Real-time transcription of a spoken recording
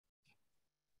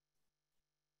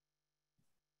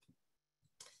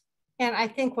And I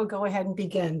think we'll go ahead and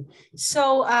begin.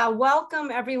 So welcome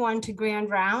everyone to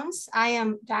Grand Rounds. I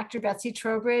am Dr. Betsy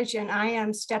Trowbridge and I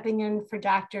am stepping in for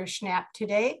Dr. Schnapp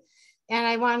today. And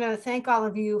I want to thank all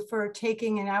of you for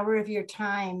taking an hour of your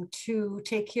time to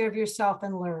take care of yourself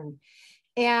and learn.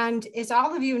 And as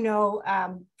all of you know,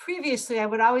 previously I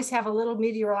would always have a little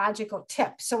meteorological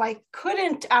tip, so I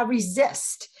couldn't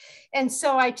resist. And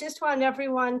so I just want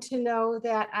everyone to know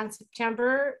that on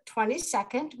September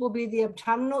 22nd will be the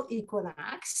autumnal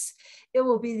equinox. It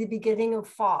will be the beginning of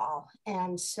fall.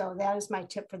 And so that is my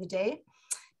tip for the day.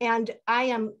 And I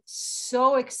am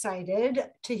so excited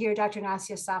to hear Dr.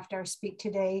 Nasia Safdar speak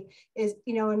today.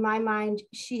 In my mind,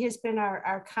 she has been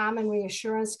our common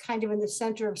reassurance, kind of in the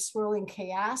center of swirling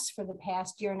chaos for the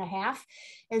past year and a half.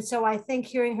 And so I think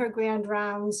hearing her grand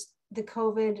rounds, the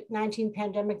COVID-19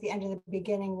 pandemic, the end of the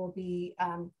beginning, will be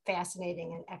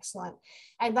fascinating and excellent.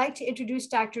 I'd like to introduce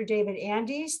Dr. David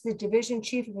Andes, the Division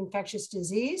Chief of Infectious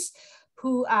Disease,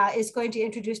 who is going to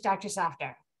introduce Dr.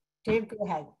 Safdar. Dave, go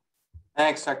ahead.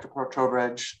 Thanks, Dr.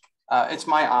 Trowbridge. It's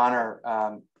my honor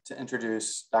to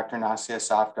introduce Dr. Nasia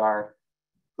Safdar,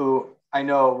 who I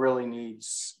know really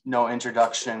needs no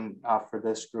introduction for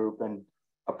this group, and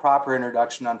a proper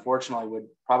introduction, unfortunately, would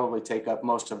probably take up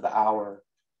most of the hour.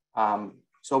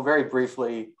 So very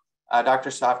briefly,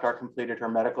 Dr. Safdar completed her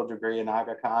medical degree in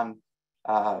Aga Khan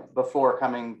before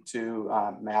coming to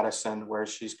Madison, where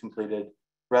she's completed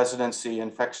residency,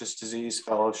 infectious disease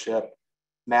fellowship,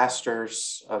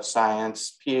 Master's of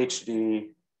Science, PhD,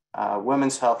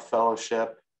 Women's Health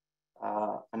Fellowship,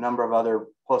 a number of other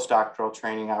postdoctoral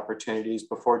training opportunities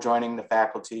before joining the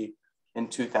faculty in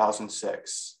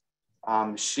 2006.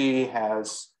 She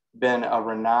has been a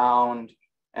renowned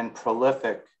and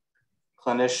prolific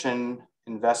clinician,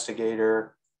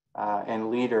 investigator, and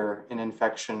leader in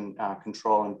infection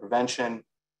control and prevention,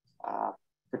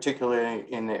 particularly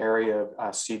in the area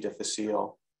of C.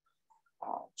 difficile.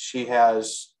 She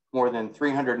has more than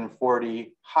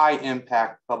 340 high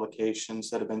impact publications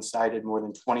that have been cited more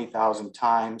than 20,000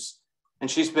 times. And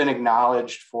she's been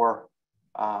acknowledged for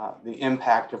the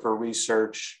impact of her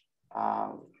research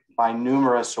by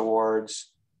numerous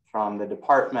awards from the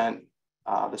department,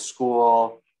 the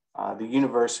school, the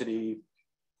university,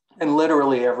 and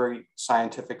literally every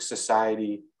scientific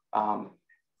society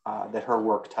that her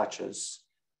work touches.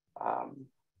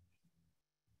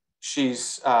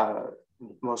 She's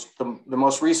the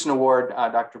most recent award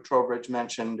Dr. Trowbridge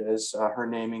mentioned is her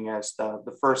naming as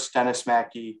the first Dennis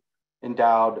Mackey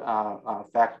endowed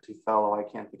faculty fellow. I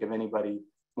can't think of anybody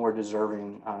more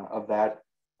deserving of that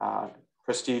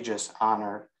prestigious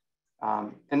honor.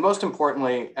 And most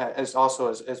importantly, as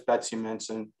Betsy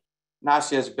mentioned,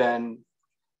 Nasia has been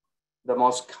the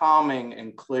most calming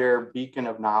and clear beacon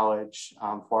of knowledge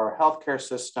for our healthcare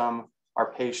system,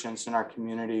 our patients, and our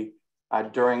community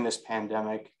during this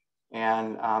pandemic.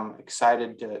 And I'm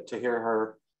excited to hear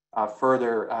her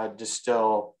further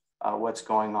distill what's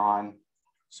going on.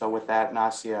 So with that,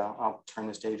 Nasia, I'll turn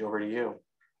the stage over to you.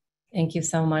 Thank you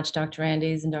so much, Dr.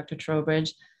 Andes and Dr.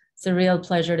 Trowbridge. It's a real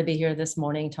pleasure to be here this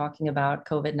morning talking about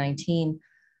COVID-19,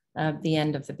 the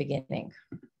end of the beginning.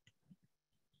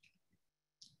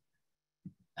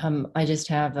 I just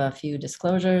have a few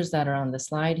disclosures that are on the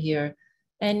slide here.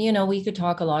 And, we could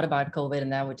talk a lot about COVID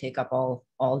and that would take up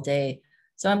all day.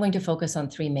 So I'm going to focus on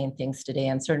three main things today.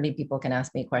 And certainly people can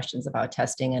ask me questions about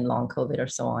testing and long COVID or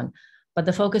so on. But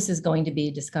the focus is going to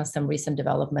be discuss some recent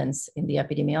developments in the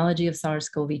epidemiology of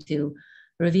SARS-CoV-2,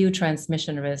 review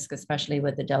transmission risk, especially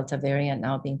with the Delta variant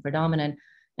now being predominant,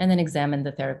 and then examine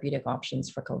the therapeutic options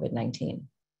for COVID-19.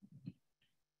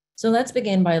 So let's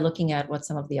begin by looking at what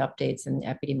some of the updates in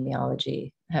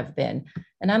epidemiology have been.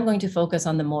 And I'm going to focus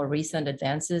on the more recent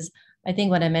advances. I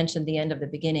think when I mentioned the end of the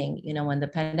beginning, when the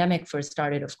pandemic first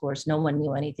started, of course, no one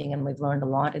knew anything, and we've learned a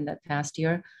lot in that past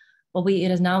year. But it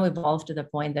has now evolved to the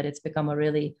point that it's become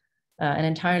an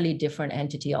entirely different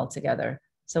entity altogether.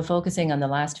 So focusing on the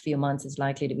last few months is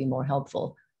likely to be more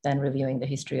helpful than reviewing the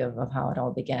history of how it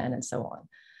all began and so on.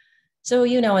 So,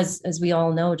 as we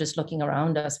all know, just looking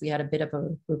around us, we had a bit of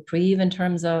a reprieve in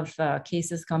terms of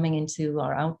cases coming into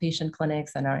our outpatient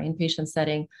clinics and our inpatient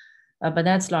setting, but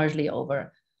that's largely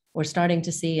over. We're starting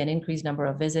to see an increased number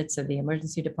of visits of the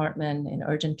emergency department in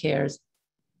urgent cares,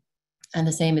 and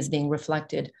the same is being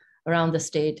reflected around the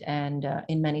state and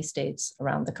in many states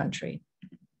around the country.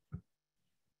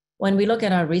 When we look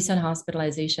at our recent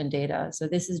hospitalization data, so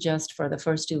this is just for the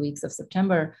first 2 weeks of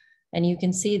September, and you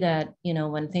can see that,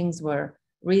 when things were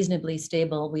reasonably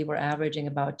stable, we were averaging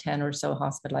about 10 or so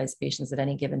hospitalized patients at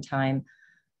any given time.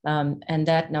 And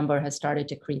that number has started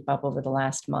to creep up over the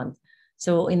last month.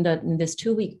 So in this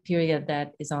 2 week period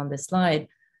that is on this slide,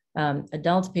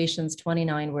 Adult patients,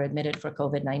 29 were admitted for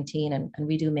COVID-19, and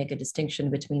we do make a distinction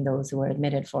between those who are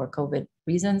admitted for COVID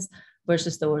reasons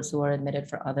versus those who are admitted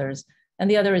for others. And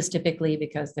the other is typically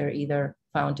because they're either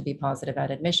found to be positive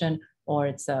at admission or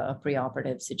it's a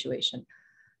preoperative situation.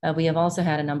 We have also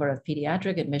had a number of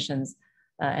pediatric admissions,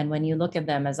 and when you look at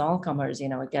them as all comers,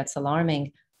 it gets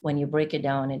alarming when you break it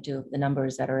down into the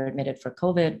numbers that are admitted for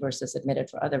COVID versus admitted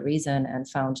for other reason and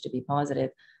found to be positive.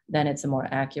 Then it's a more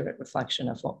accurate reflection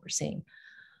of what we're seeing.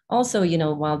 Also,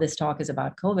 while this talk is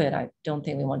about COVID, I don't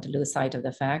think we want to lose sight of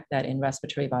the fact that in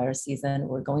respiratory virus season,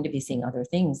 we're going to be seeing other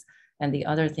things. And the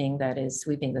other thing that is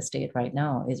sweeping the state right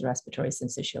now is respiratory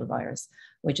syncytial virus,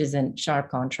 which is in sharp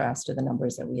contrast to the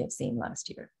numbers that we have seen last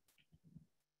year,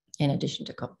 in addition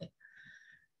to COVID.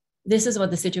 This is what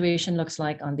the situation looks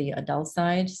like on the adult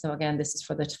side. So again, this is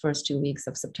for the first 2 weeks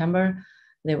of September.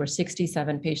 There were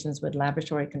 67 patients with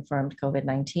laboratory confirmed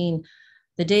COVID-19.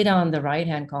 The data on the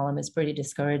right-hand column is pretty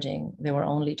discouraging. There were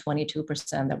only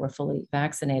 22% that were fully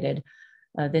vaccinated.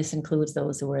 This includes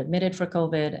those who were admitted for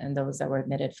COVID and those that were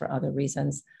admitted for other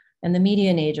reasons. And the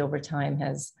median age over time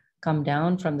has come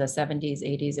down from the 70s,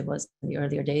 80s it was in the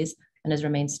earlier days, and has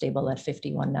remained stable at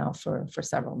 51 now for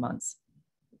several months.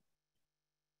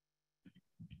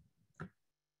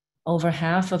 Over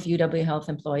half of UW Health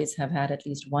employees have had at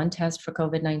least one test for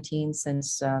COVID-19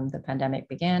 since the pandemic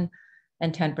began,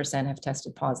 and 10% have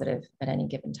tested positive at any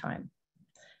given time.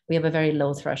 We have a very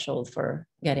low threshold for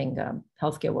getting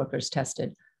healthcare workers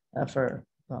tested for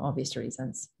obvious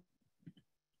reasons.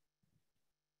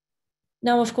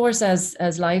 Now, of course,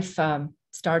 as life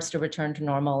starts to return to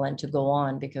normal and to go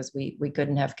on, because we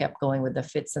couldn't have kept going with the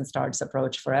fits and starts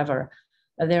approach forever,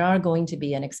 there are going to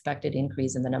be an expected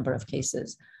increase in the number of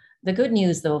cases. The good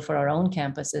news, though, for our own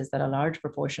campus is that a large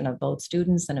proportion of both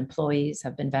students and employees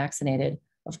have been vaccinated.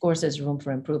 Of course, there's room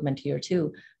for improvement here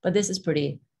too, but this is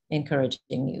pretty encouraging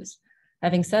news.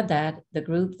 Having said that, the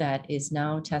group that is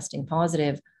now testing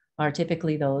positive are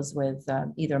typically those with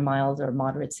either mild or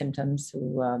moderate symptoms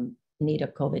who need a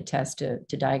COVID test to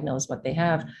diagnose what they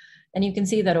have. And you can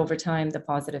see that over time, the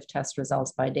positive test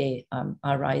results by day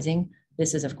are rising.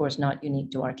 This is, of course, not unique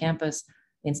to our campus.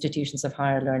 Institutions of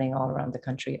higher learning all around the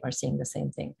country are seeing the same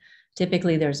thing.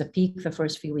 Typically, there's a peak the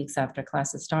first few weeks after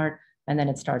classes start, and then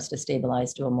it starts to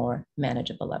stabilize to a more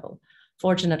manageable level.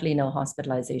 Fortunately, no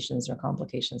hospitalizations or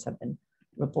complications have been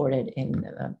reported in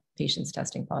patients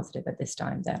testing positive at this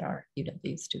time that are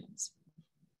UW students.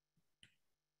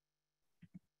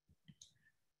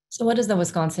 So what does the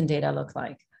Wisconsin data look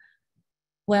like?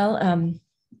 Well,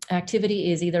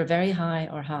 activity is either very high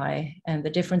or high, and the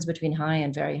difference between high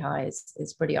and very high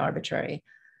is pretty arbitrary.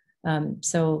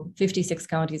 So 56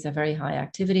 counties have very high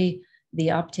activity.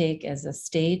 The uptake as a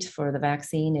state for the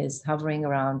vaccine is hovering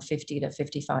around 50 to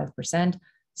 55%.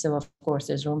 So of course,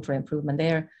 there's room for improvement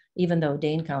there, even though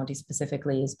Dane County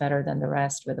specifically is better than the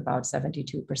rest with about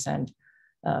 72%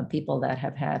 people that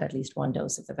have had at least one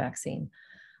dose of the vaccine.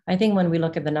 I think when we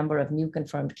look at the number of new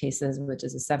confirmed cases, which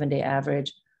is a 7-day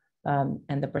average,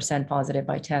 and the percent positive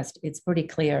by test, it's pretty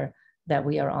clear that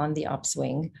we are on the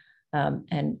upswing.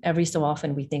 And every so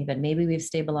often we think that maybe we've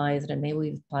stabilized and maybe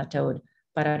we've plateaued,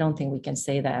 but I don't think we can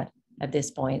say that at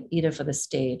this point, either for the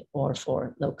state or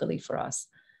for locally for us.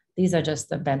 These are just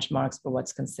the benchmarks for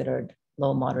what's considered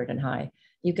low, moderate, and high.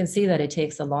 You can see that it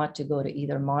takes a lot to go to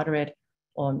either moderate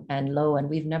and low, and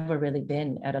we've never really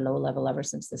been at a low level ever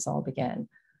since this all began.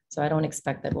 So I don't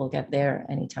expect that we'll get there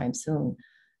anytime soon.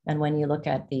 And when you look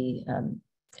at the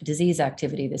disease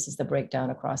activity, this is the breakdown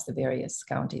across the various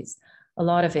counties. A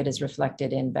lot of it is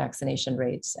reflected in vaccination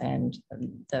rates, and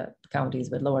the counties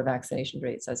with lower vaccination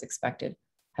rates, as expected,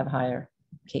 have higher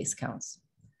case counts.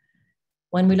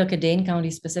 When we look at Dane County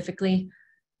specifically,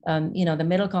 the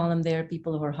middle column there,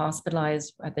 people who are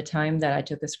hospitalized, at the time that I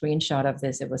took a screenshot of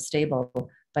this, it was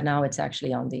stable, but now it's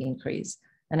actually on the increase.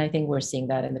 And I think we're seeing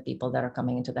that in the people that are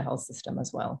coming into the health system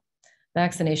as well.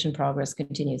 Vaccination progress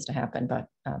continues to happen, but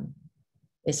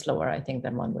is slower, I think,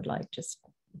 than one would like, just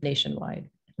nationwide,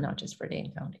 not just for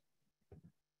Dane County.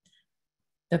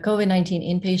 The COVID-19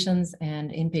 inpatients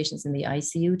and inpatients in the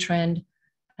ICU trend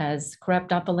has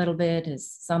crept up a little bit,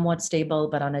 is somewhat stable,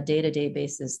 but on a day-to-day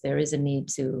basis, there is a need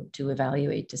to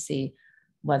evaluate to see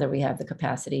whether we have the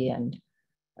capacity and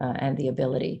the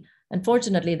ability.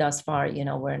 Unfortunately, thus far,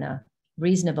 we're in a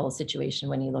reasonable situation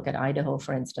when you look at Idaho,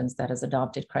 for instance, that has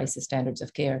adopted crisis standards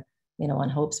of care, on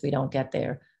hopes we don't get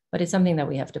there, but it's something that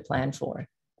we have to plan for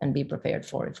and be prepared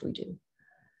for if we do.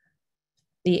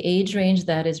 The age range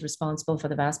that is responsible for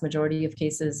the vast majority of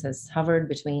cases has hovered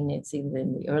between, it's in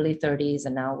the early 30s,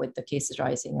 and now with the cases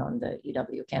rising on the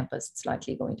UW campus, it's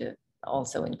likely going to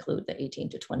also include the 18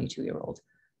 to 22-year-old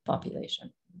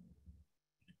population.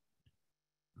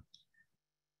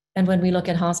 And when we look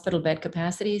at hospital bed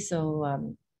capacity,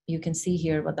 so you can see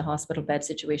here what the hospital bed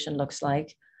situation looks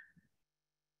like.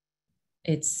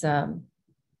 It's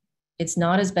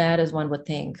not as bad as one would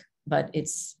think, but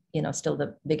it's still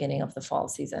the beginning of the fall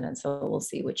season. And so we'll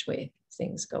see which way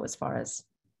things go as far as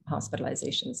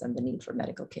hospitalizations and the need for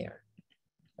medical care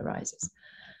arises.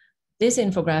 This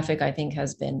infographic, I think,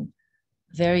 has been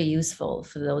very useful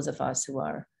for those of us who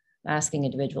are asking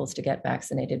individuals to get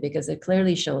vaccinated, because it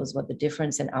clearly shows what the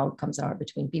difference in outcomes are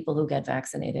between people who get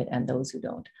vaccinated and those who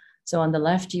don't. So on the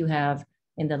left, you have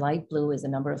in the light blue is the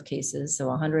number of cases, so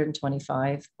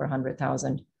 125 per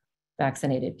 100,000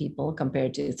 vaccinated people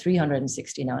compared to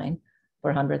 369 per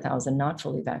 100,000 not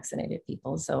fully vaccinated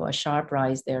people. So a sharp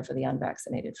rise there for the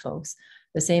unvaccinated folks.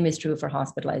 The same is true for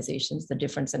hospitalizations. The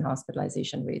difference in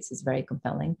hospitalization rates is very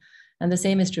compelling. And the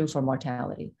same is true for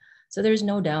mortality. So there's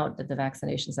no doubt that the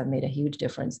vaccinations have made a huge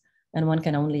difference. And one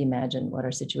can only imagine what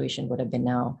our situation would have been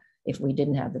now if we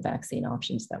didn't have the vaccine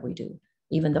options that we do,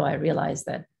 even though I realize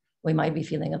that we might be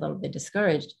feeling a little bit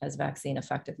discouraged as vaccine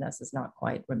effectiveness has not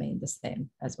quite remained the same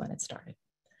as when it started.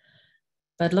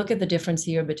 But look at the difference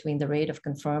here between the rate of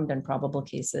confirmed and probable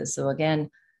cases. So again,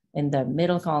 in the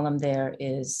middle column there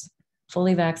is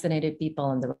fully vaccinated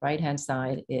people, and the right-hand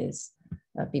side is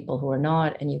people who are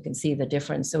not, and you can see the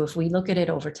difference. So if we look at it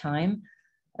over time,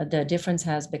 the difference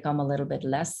has become a little bit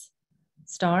less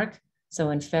stark. So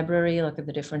in February, look at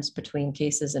the difference between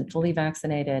cases in fully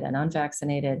vaccinated and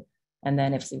unvaccinated. And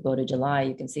then if you go to July,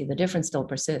 you can see the difference still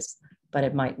persists, but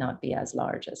it might not be as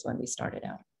large as when we started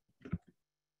out.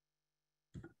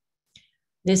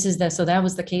 This is so that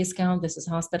was the case count. This is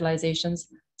hospitalizations.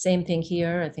 Same thing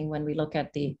here. I think when we look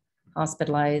at the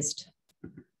hospitalized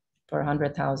per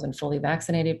 100,000 fully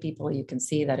vaccinated people, you can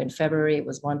see that in February it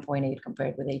was 1.8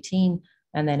 compared with 18.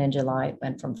 And then in July, it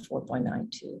went from 4.9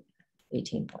 to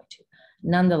 18.2.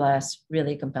 Nonetheless,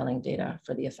 really compelling data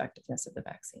for the effectiveness of the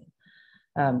vaccine.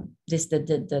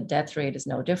 The death rate is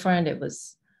no different. It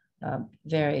was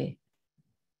very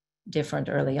different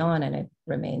early on, and it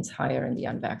remains higher in the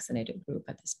unvaccinated group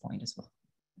at this point as well.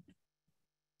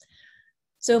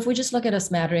 So if we just look at a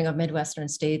smattering of Midwestern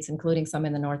states, including some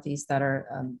in the Northeast that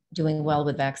are doing well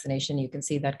with vaccination, you can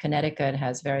see that Connecticut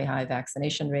has very high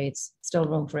vaccination rates, still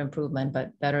room for improvement,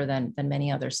 but better than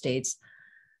many other states.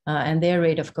 And their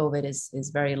rate of COVID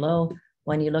is very low.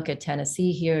 When you look at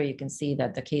Tennessee here, you can see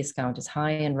that the case count is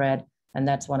high in red, and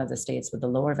that's one of the states with the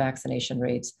lower vaccination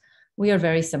rates. We are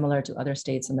very similar to other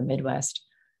states in the Midwest.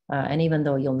 And even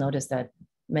though you'll notice that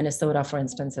Minnesota, for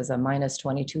instance, has a minus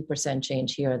 22%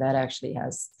 change here, that actually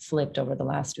has flipped over the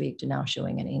last week to now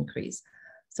showing an increase.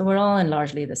 So we're all in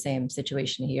largely the same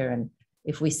situation here. And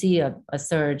if we see a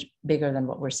surge bigger than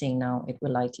what we're seeing now, it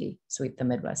will likely sweep the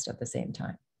Midwest at the same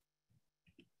time.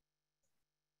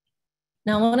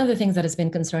 Now, one of the things that has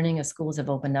been concerning as schools have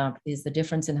opened up is the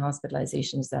difference in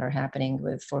hospitalizations that are happening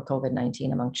for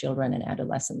COVID-19 among children and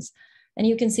adolescents. And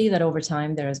you can see that over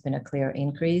time, there has been a clear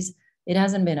increase. It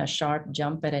hasn't been a sharp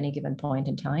jump at any given point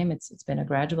in time. It's been a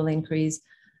gradual increase,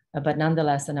 but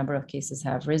nonetheless, the number of cases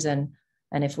have risen.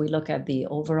 And if we look at the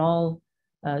overall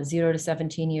 0 to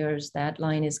 17 years, that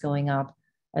line is going up,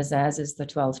 as is the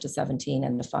 12 to 17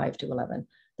 and the 5 to 11.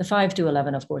 The 5 to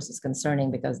 11, of course, is concerning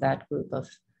because that group of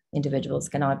individuals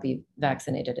cannot be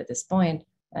vaccinated at this point,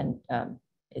 and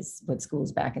is with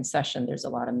schools back in session, there's a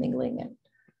lot of mingling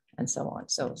and so on.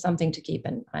 So something to keep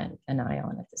an eye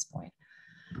on at this point.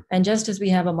 And just as we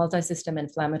have a multi-system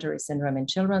inflammatory syndrome in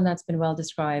children that's been well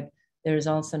described, there is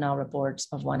also now reports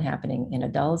of one happening in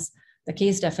adults. The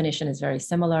case definition is very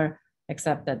similar,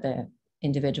 except that the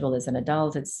individual is an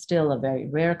adult. It's still a very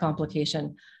rare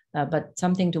complication, but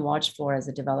something to watch for as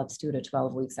it develops 2 to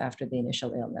 12 weeks after the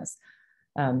initial illness.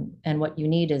 And what you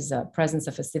need is a presence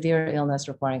of a severe illness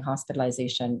requiring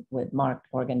hospitalization with marked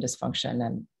organ dysfunction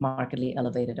and markedly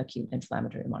elevated acute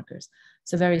inflammatory markers.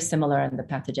 So very similar, and the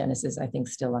pathogenesis, I think,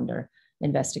 still under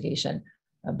investigation,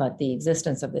 but the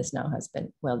existence of this now has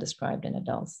been well described in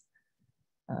adults,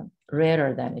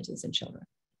 rarer than it is in children.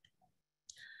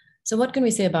 So what can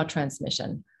we say about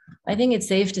transmission? I think it's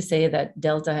safe to say that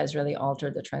Delta has really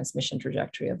altered the transmission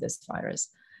trajectory of this virus.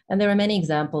 And there are many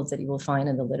examples that you will find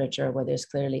in the literature where there's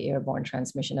clearly airborne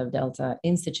transmission of Delta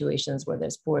in situations where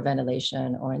there's poor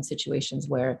ventilation or in situations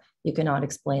where you cannot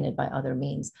explain it by other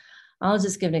means. I'll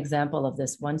just give an example of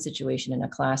this one situation in a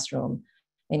classroom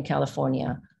in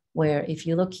California, where if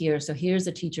you look here, so here's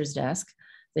the teacher's desk.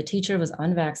 The teacher was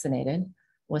unvaccinated,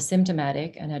 was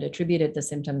symptomatic, and had attributed the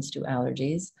symptoms to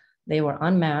allergies. They were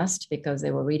unmasked because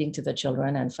they were reading to the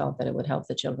children and felt that it would help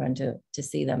the children to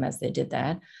see them as they did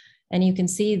that. And you can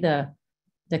see the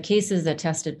the cases that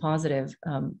tested positive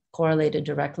correlated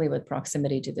directly with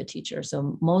proximity to the teacher.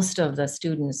 So most of the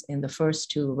students in the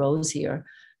first two rows here,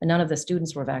 and none of the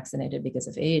students were vaccinated because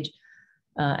of age,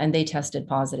 and they tested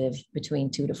positive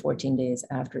between 2 to 14 days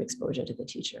after exposure to the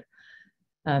teacher.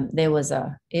 There was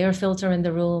an air filter in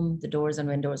the room, the doors and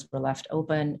windows were left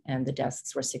open, and the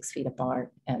desks were 6 feet apart,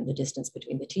 and the distance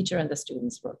between the teacher and the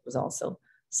students was also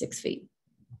 6 feet.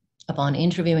 Upon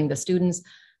interviewing the students,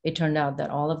 it turned out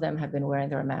that all of them had been wearing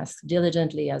their masks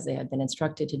diligently as they had been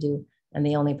instructed to do, and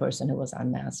the only person who was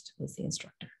unmasked was the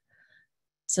instructor.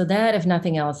 So that, if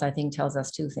nothing else, I think tells us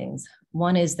two things.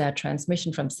 One is that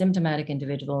transmission from symptomatic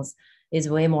individuals is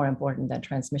way more important than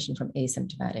transmission from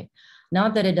asymptomatic.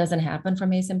 Not that it doesn't happen from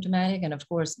asymptomatic, and of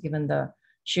course, given the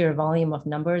sheer volume of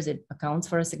numbers, it accounts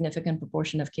for a significant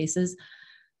proportion of cases.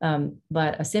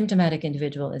 But a symptomatic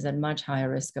individual is at much higher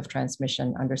risk of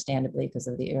transmission, understandably, because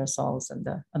of the aerosols and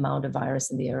the amount of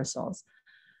virus in the aerosols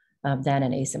than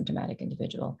an asymptomatic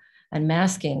individual. And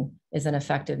masking is an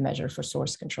effective measure for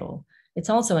source control. It's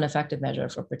also an effective measure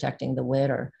for protecting the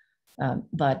wearer.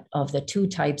 But of the two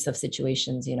types of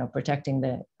situations, protecting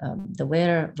the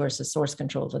wearer versus source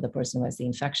control for the person who has the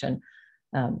infection,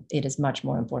 it is much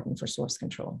more important for source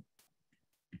control.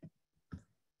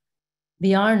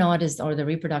 The R0 is, or the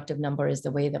reproductive number, is the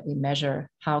way that we measure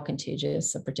how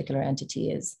contagious a particular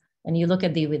entity is. And you look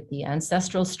at with the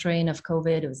ancestral strain of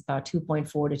COVID, it was about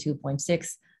 2.4 to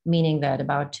 2.6, meaning that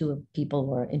about 2 people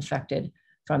were infected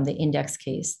from the index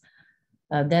case.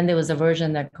 Then there was a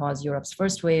version that caused Europe's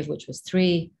first wave, which was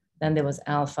 3. Then there was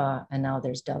Alpha, and now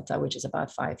there's Delta, which is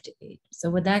about 5 to 8. So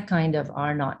with that kind of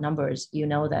R0 numbers, you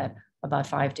know that about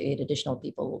 5 to 8 additional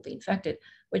people will be infected,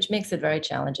 which makes it very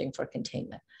challenging for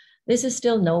containment. This is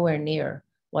still nowhere near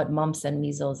what mumps and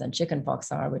measles and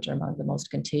chickenpox are, which are among the most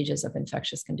contagious of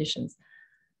infectious conditions.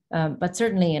 But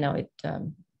certainly,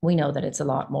 we know that it's a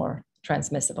lot more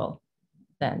transmissible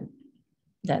than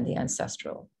the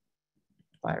ancestral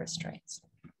virus strains.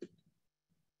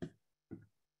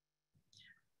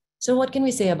 So what can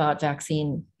we say about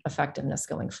vaccine effectiveness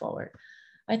going forward?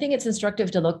 I think it's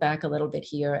instructive to look back a little bit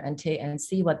here and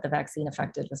see what the vaccine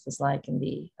effectiveness was like in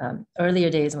the earlier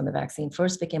days when the vaccine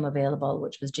first became available,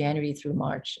 which was January through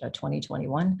March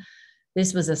 2021.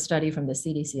 This was a study from the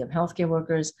CDC of healthcare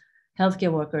workers.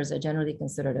 Healthcare workers are generally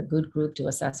considered a good group to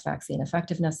assess vaccine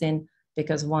effectiveness in,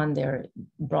 because one, they're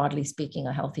broadly speaking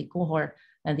a healthy cohort,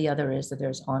 and the other is that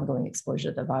there's ongoing exposure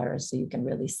to the virus, so you can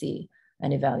really see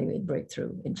and evaluate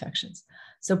breakthrough infections.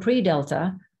 So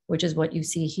pre-Delta, which is what you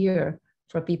see here,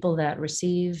 for people that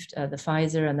received the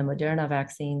Pfizer and the Moderna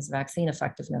vaccines, vaccine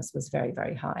effectiveness was very,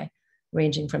 very high,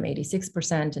 ranging from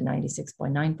 86% to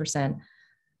 96.9%.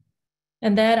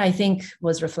 And that, I think,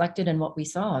 was reflected in what we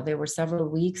saw. There were several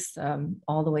weeks,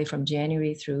 all the way from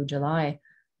January through July,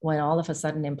 when all of a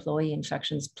sudden employee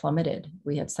infections plummeted.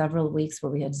 We had several weeks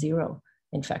where we had 0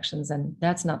 infections, and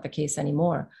that's not the case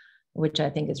anymore, which I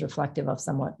think is reflective of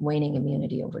somewhat waning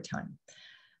immunity over time.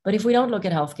 But if we don't look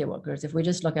at healthcare workers, if we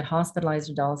just look at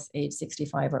hospitalized adults age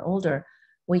 65 or older,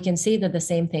 we can see that the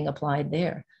same thing applied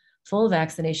there. Full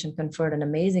vaccination conferred an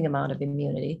amazing amount of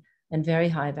immunity and very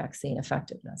high vaccine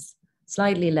effectiveness.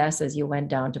 Slightly less as you went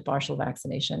down to partial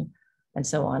vaccination and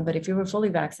so on. But if you were fully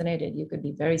vaccinated, you could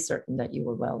be very certain that you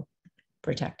were well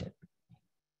protected.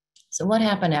 So what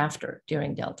happened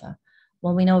during Delta?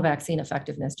 Well, we know vaccine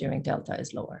effectiveness during Delta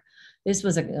is lower. This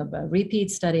was a repeat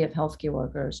study of healthcare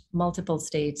workers, multiple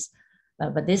states,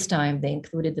 but this time they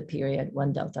included the period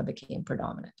when Delta became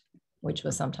predominant, which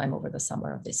was sometime over the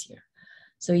summer of this year.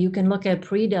 So you can look at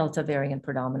pre-Delta variant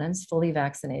predominance, fully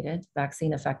vaccinated,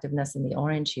 vaccine effectiveness in the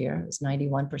orange here is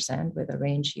 91% with a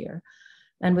range here.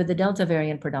 And with the Delta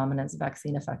variant predominance,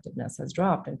 vaccine effectiveness has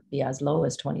dropped and could be as low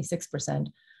as 26%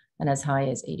 and as high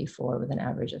as 84 with an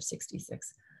average of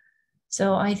 66.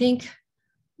 So I think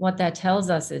what that tells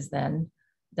us is then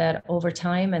that over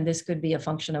time, and this could be a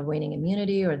function of waning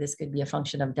immunity, or this could be a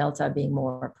function of Delta being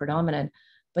more predominant,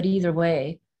 but either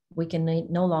way, we can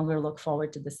no longer look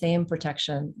forward to the same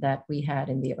protection that we had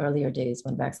in the earlier days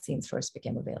when vaccines first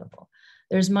became available.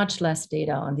 There's much less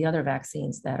data on the other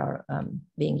vaccines that are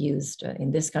being used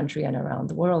in this country and around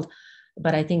the world,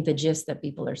 but I think the gist that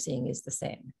people are seeing is the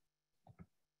same.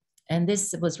 And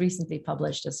this was recently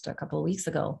published just a couple of weeks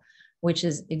ago, which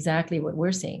is exactly what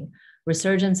we're seeing.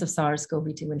 Resurgence of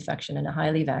SARS-CoV-2 infection in a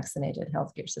highly vaccinated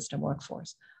healthcare system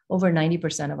workforce. Over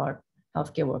 90% of our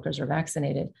healthcare workers are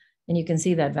vaccinated. And you can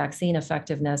see that vaccine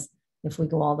effectiveness, if we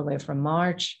go all the way from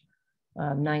March,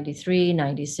 93,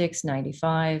 96,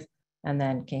 95, and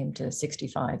then came to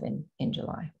 65 in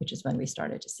July, which is when we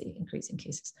started to see increasing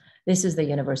cases. This is the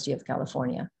University of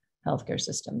California healthcare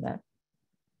system that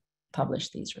publish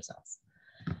these results.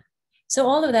 So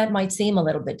all of that might seem a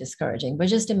little bit discouraging, but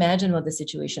just imagine what the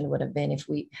situation would have been if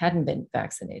we hadn't been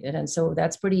vaccinated. And so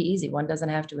that's pretty easy. One doesn't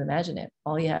have to imagine it.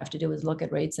 All you have to do is look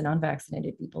at rates in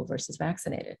unvaccinated people versus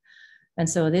vaccinated. And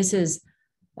so this is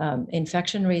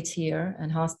infection rates here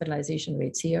and hospitalization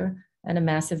rates here, and a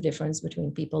massive difference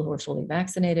between people who are fully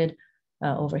vaccinated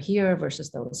over here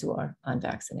versus those who are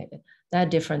unvaccinated.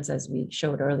 That difference, as we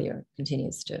showed earlier,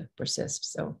 continues to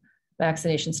persist. So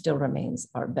vaccination still remains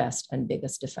our best and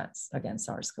biggest defense against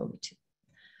SARS-CoV-2.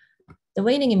 The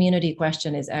waning immunity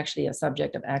question is actually a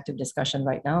subject of active discussion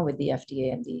right now with the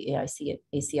FDA and the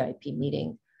ACIP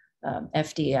meeting.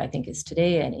 FDA, I think, is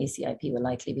today, and ACIP will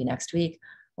likely be next week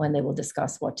when they will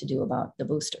discuss what to do about the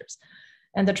boosters.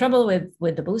 And the trouble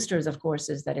with the boosters, of course,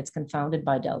 is that it's confounded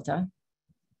by Delta.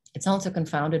 It's also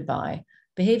confounded by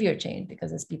behavior change,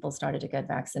 because as people started to get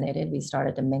vaccinated, we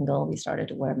started to mingle, we started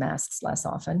to wear masks less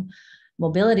often.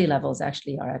 Mobility levels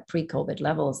actually are at pre-COVID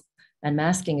levels, and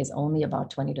masking is only about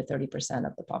 20 to 30%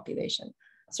 of the population.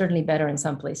 Certainly better in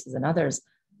some places than others,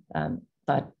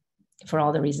 but for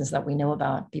all the reasons that we know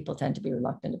about, people tend to be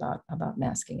reluctant about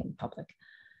masking in public.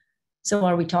 So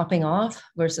are we topping off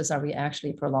versus are we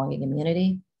actually prolonging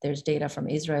immunity? There's data from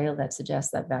Israel that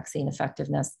suggests that vaccine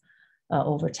effectiveness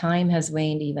over time has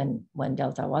waned even when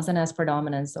Delta wasn't as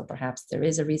predominant. So perhaps there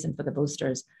is a reason for the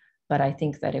boosters, but I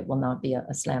think that it will not be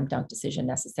a slam dunk decision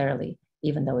necessarily,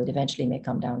 even though it eventually may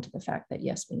come down to the fact that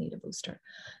yes, we need a booster.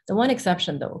 The one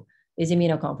exception though is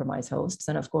immunocompromised hosts.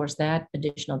 And of course that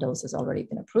additional dose has already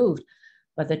been approved,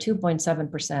 but the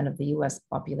 2.7% of the US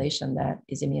population that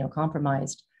is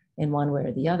immunocompromised in one way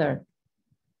or the other,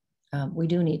 we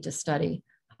do need to study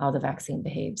how the vaccine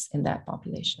behaves in that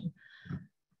population.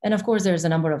 And of course, there's a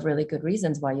number of really good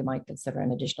reasons why you might consider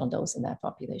an additional dose in that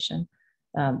population,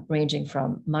 ranging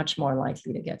from much more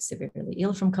likely to get severely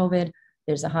ill from COVID.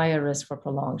 There's a higher risk for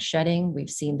prolonged shedding. We've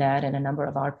seen that in a number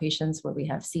of our patients where we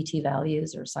have CT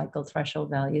values or cycle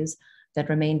threshold values that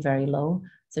remain very low,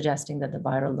 suggesting that the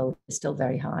viral load is still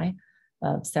very high,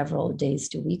 several days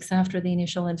to weeks after the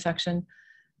initial infection.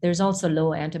 There's also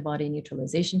low antibody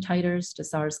neutralization titers to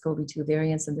SARS-CoV-2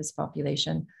 variants in this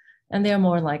population, and they're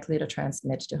more likely to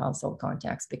transmit to household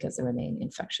contacts because they remain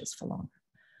infectious for longer.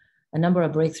 A number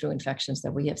of breakthrough infections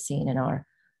that we have seen in our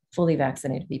fully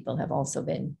vaccinated people have also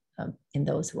been in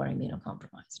those who are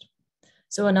immunocompromised.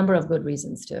 So a number of good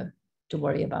reasons to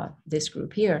worry about this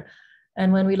group here.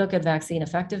 And when we look at vaccine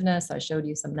effectiveness, I showed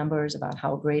you some numbers about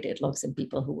how great it looks in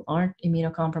people who aren't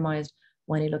immunocompromised.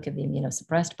 When you look at the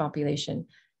immunosuppressed population,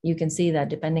 you can see that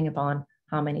depending upon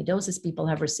how many doses people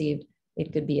have received,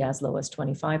 it could be as low as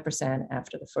 25%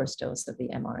 after the first dose of the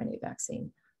mRNA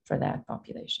vaccine for that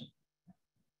population.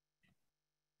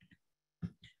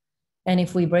 And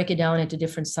if we break it down into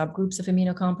different subgroups of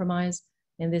immunocompromise,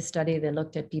 in this study, they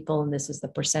looked at people, and this is the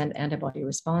percent antibody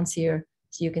response here.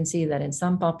 So you can see that in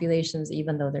some populations,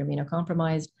 even though they're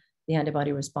immunocompromised, the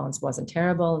antibody response wasn't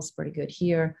terrible. It's pretty good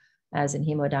here, as in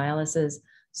hemodialysis.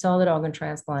 Solid organ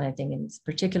transplant, I think, is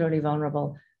particularly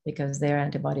vulnerable because their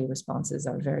antibody responses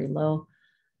are very low.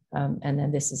 And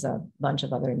then this is a bunch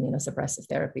of other immunosuppressive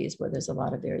therapies where there's a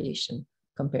lot of variation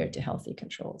compared to healthy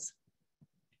controls.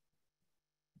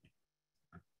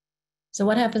 So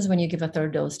what happens when you give a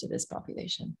third dose to this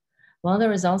population? Well, the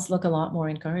results look a lot more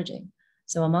encouraging.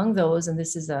 So among those, and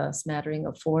this is a smattering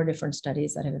of 4 different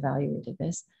studies that have evaluated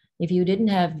this, if you didn't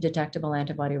have detectable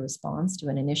antibody response to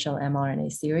an initial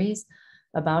mRNA series,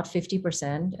 about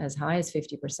 50%, as high as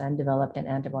 50%, developed an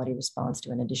antibody response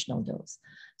to an additional dose.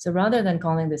 So rather than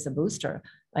calling this a booster,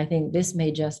 I think this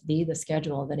may just be the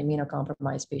schedule that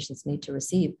immunocompromised patients need to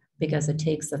receive, because it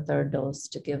takes a third dose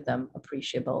to give them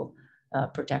appreciable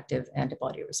protective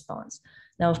antibody response.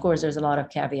 Now, of course, there's a lot of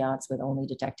caveats with only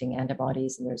detecting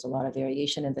antibodies, and there's a lot of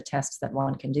variation in the tests that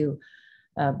one can do.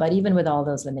 But even with all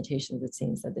those limitations, it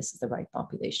seems that this is the right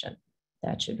population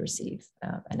that should receive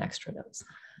an extra dose.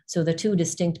 So the 2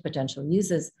 distinct potential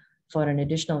uses for an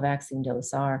additional vaccine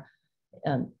dose are,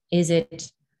 is it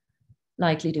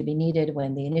likely to be needed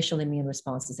when the initial immune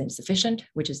response is insufficient,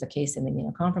 which is the case in the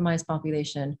immunocompromised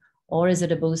population, or is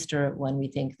it a booster when we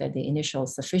think that the initial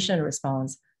sufficient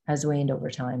response has waned over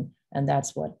time? And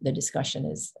that's what the discussion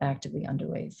is actively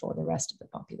underway for the rest of the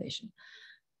population.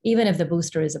 Even if the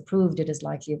booster is approved, it is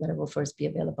likely that it will first be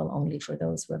available only for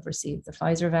those who have received the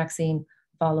Pfizer vaccine,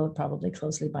 followed probably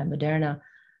closely by Moderna.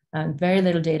 Very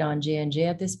little data on J&J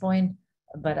at this point,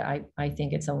 but I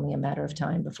think it's only a matter of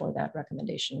time before that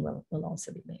recommendation will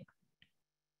also be made.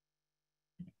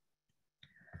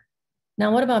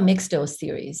 Now, what about mixed dose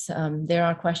theories? There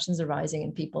are questions arising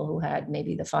in people who had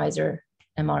maybe the Pfizer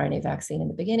mRNA vaccine in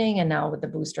the beginning, and now with the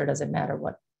booster, does it matter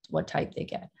what what type they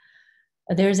get.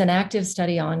 There's an active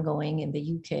study ongoing in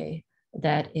the UK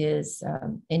that is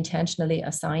intentionally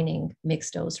assigning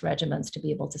mixed dose regimens to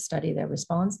be able to study their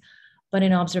response. But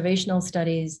in observational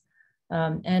studies,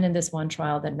 and in this one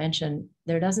trial that mentioned,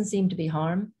 there doesn't seem to be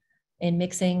harm in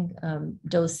mixing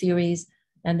dose series,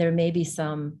 and there may be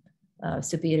some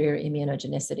superior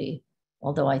immunogenicity,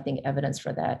 although I think evidence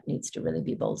for that needs to really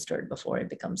be bolstered before it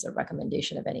becomes a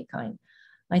recommendation of any kind.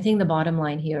 I think the bottom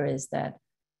line here is that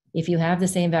if you have the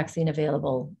same vaccine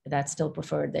available, that's still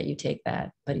preferred that you take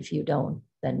that. But if you don't,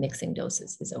 then mixing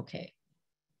doses is okay.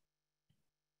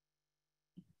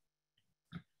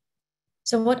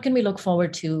 So what can we look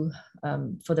forward to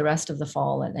for the rest of the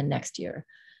fall and next year?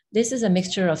 This is a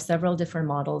mixture of several different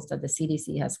models that the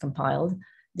CDC has compiled.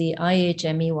 The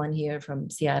IHME one here from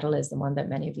Seattle is the one that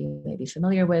many of you may be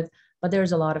familiar with, but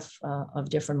there's a lot of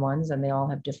different ones, and they all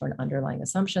have different underlying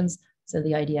assumptions. So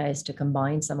the idea is to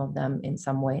combine some of them in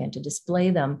some way and to display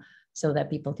them so that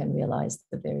people can realize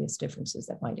the various differences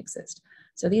that might exist.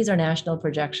 So these are national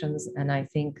projections, and I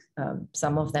think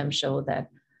some of them show that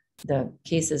the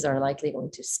cases are likely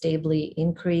going to stably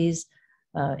increase.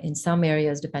 In some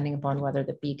areas, depending upon whether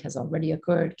the peak has already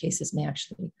occurred, cases may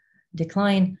actually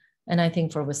decline. And I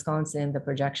think for Wisconsin, the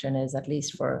projection is, at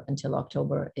least for until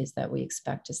October, is that we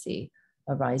expect to see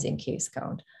a rising case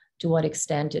count. To what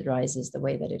extent it rises the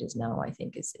way that it is now, I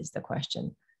think is the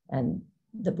question. And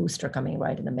the booster coming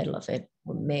right in the middle of it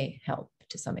may help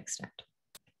to some extent.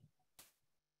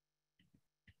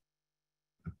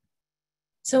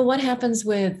 So what happens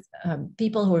with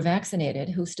people who are vaccinated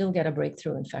who still get a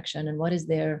breakthrough infection, and what is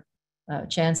their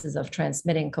chances of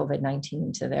transmitting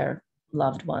COVID-19 to their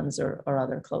loved ones or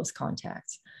other close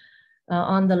contacts?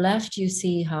 On the left, you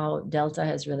see how Delta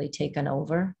has really taken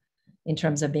over in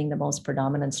terms of being the most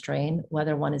predominant strain,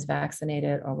 whether one is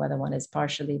vaccinated or whether one is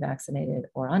partially vaccinated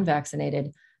or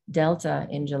unvaccinated. Delta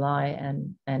in July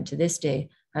and to this day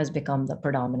has become the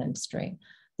predominant strain.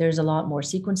 There's a lot more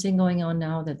sequencing going on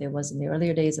now than there was in the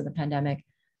earlier days of the pandemic.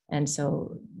 And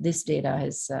so this data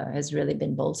has really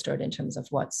been bolstered in terms of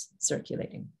what's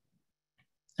circulating.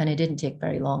 And it didn't take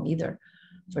very long either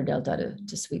for Delta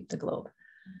to sweep the globe.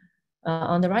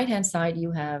 On the right-hand side,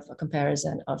 you have a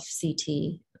comparison of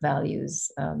CT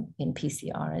values in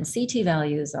PCR. And CT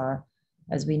values are,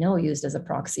 as we know, used as a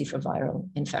proxy for viral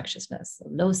infectiousness. So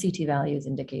low CT values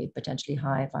indicate potentially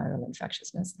high viral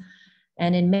infectiousness.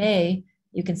 And in May,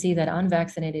 you can see that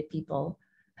unvaccinated people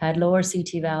had lower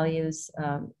CT values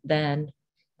than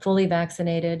fully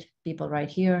vaccinated people right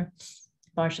here.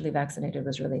 Partially vaccinated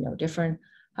was really no different.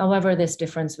 However, this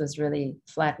difference was really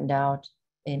flattened out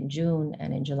in June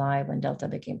and in July when Delta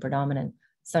became predominant,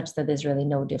 such that there's really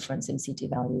no difference in CT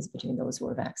values between those who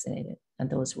are vaccinated and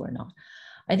those who are not.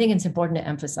 I think it's important to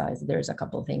emphasize that there's a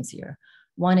couple of things here.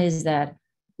 One is that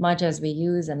much as we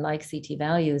use and like CT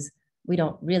values, we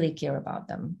don't really care about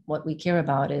them. What we care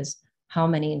about is how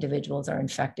many individuals are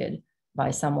infected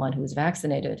by someone who's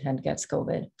vaccinated and gets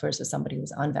COVID versus somebody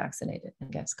who's unvaccinated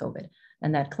and gets COVID.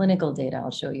 And that clinical data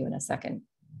I'll show you in a second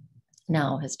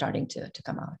now is starting to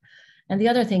come out. And the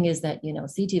other thing is that,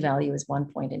 CT value is one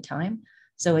point in time.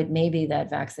 So it may be that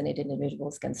vaccinated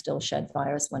individuals can still shed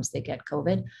virus once they get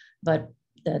COVID, but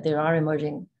there are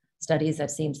emerging studies that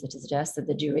seem to suggest that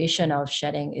the duration of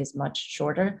shedding is much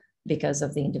shorter because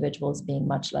of the individuals being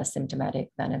much less symptomatic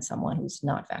than in someone who's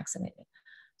not vaccinated.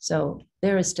 So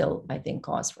there is still, I think,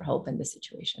 cause for hope in this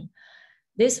situation.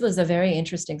 This was a very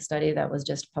interesting study that was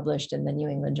just published in the New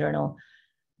England Journal.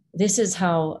 This is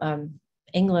how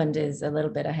England is a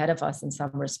little bit ahead of us in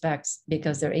some respects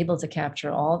because they're able to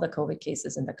capture all the COVID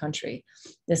cases in the country.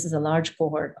 This is a large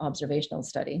cohort observational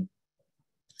study.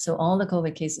 So all the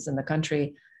COVID cases in the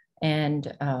country,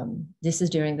 and this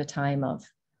is during the time of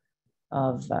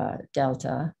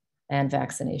Delta and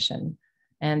vaccination.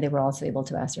 And they were also able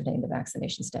to ascertain the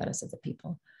vaccination status of the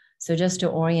people. So just to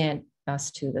orient us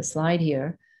to the slide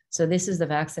here, so this is the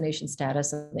vaccination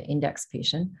status of the index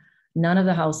patient. None of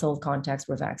the household contacts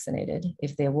were vaccinated.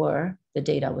 If they were, the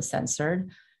data was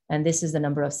censored. And this is the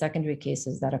number of secondary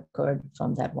cases that occurred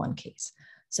from that one case.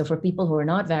 So for people who were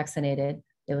not vaccinated,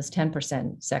 there was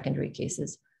 10% secondary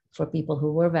cases. For people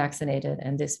who were vaccinated,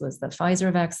 and this was the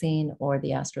Pfizer vaccine or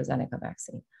the AstraZeneca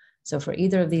vaccine. So for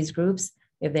either of these groups,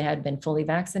 if they had been fully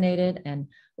vaccinated, and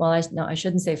well, I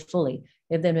shouldn't say fully,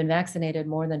 if they'd been vaccinated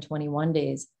more than 21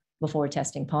 days before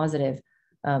testing positive,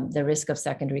 the risk of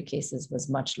secondary cases was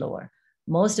much lower.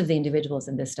 Most of the individuals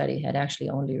in this study had actually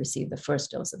only received the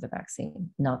first dose of the vaccine,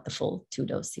 not the full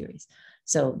 2-dose series.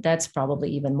 So that's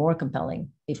probably even more compelling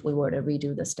if we were to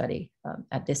redo the study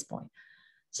at this point.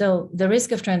 So the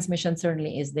risk of transmission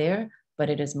certainly is there, but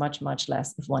it is much, much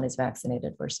less if one is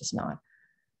vaccinated versus not.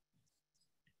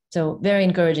 So very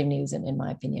encouraging news in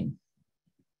my opinion,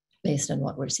 based on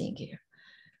what we're seeing here.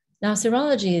 Now,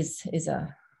 serology is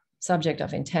a subject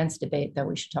of intense debate that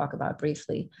we should talk about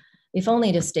briefly, if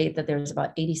only to state that there's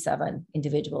about 87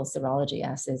 individual serology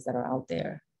assays that are out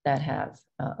there that have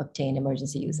obtained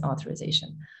emergency use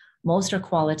authorization. Most are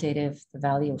qualitative, the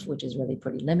value of which is really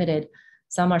pretty limited.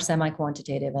 Some are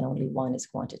semi-quantitative and only one is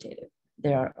quantitative.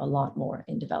 There are a lot more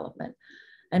in development.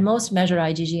 And most measure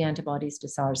IgG antibodies to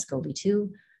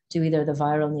SARS-CoV-2, to either the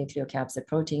viral nucleocapsid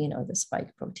protein or the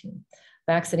spike protein.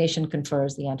 Vaccination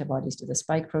confers the antibodies to the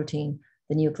spike protein.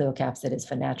 The nucleocapsid is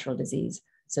for natural disease.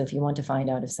 So if you want to find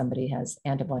out if somebody has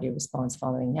antibody response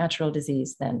following natural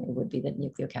disease, then it would be the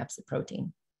nucleocapsid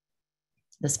protein.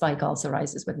 The spike also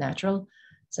rises with natural.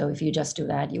 So if you just do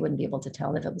that, you wouldn't be able to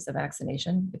tell if it was a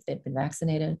vaccination, if they'd been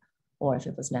vaccinated, or if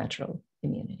it was natural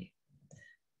immunity.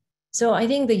 So I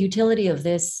think the utility of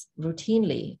this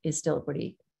routinely is still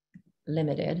pretty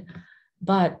limited,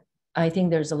 but I think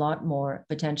there's a lot more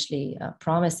potentially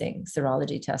promising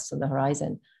serology tests on the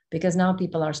horizon, because now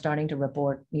people are starting to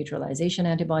report neutralization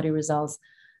antibody results.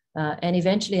 And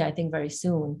eventually, I think very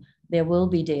soon, there will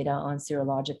be data on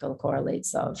serological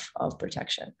correlates of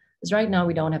protection. Because right now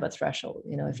we don't have a threshold.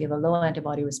 You know, if you have a low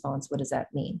antibody response, what does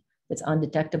that mean? If it's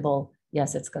undetectable,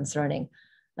 yes, it's concerning.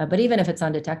 But even if it's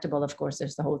undetectable, of course,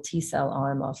 there's the whole T cell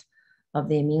arm of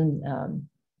the immune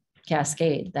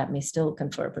cascade that may still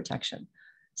confer protection.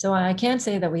 So I can't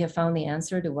say that we have found the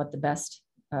answer to what the best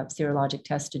serologic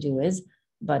test to do is,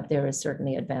 but there is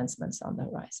certainly advancements on the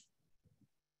horizon.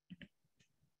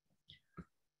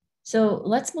 So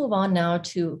let's move on now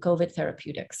to COVID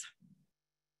therapeutics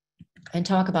and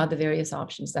talk about the various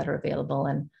options that are available.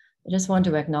 And I just want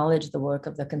to acknowledge the work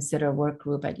of the Consider work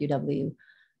group at UW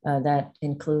that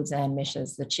includes Ann Mish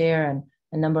as the chair and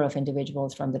a number of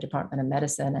individuals from the Department of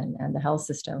Medicine and the health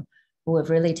system who have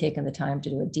really taken the time to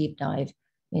do a deep dive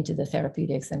into the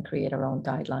therapeutics and create our own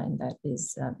guideline that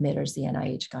is mirrors the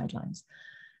NIH guidelines.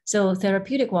 So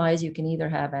therapeutic wise, you can either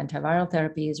have antiviral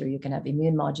therapies or you can have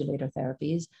immune modulator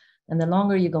therapies. And the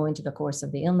longer you go into the course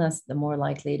of the illness, the more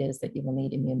likely it is that you will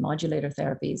need immune modulator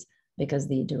therapies, because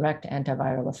the direct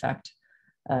antiviral effect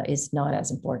is not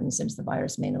as important, since the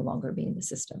virus may no longer be in the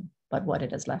system, but what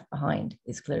it has left behind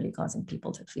is clearly causing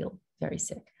people to feel very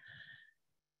sick.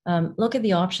 Look at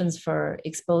the options for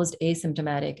exposed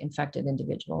asymptomatic infected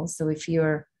individuals. So if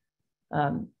you're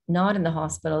not in the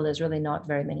hospital, there's really not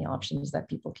very many options that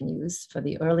people can use. For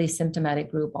the early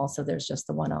symptomatic group, also there's just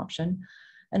the one option.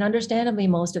 And understandably,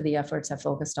 most of the efforts have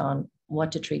focused on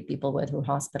what to treat people with who are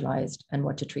hospitalized and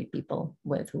what to treat people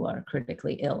with who are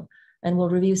critically ill. And we'll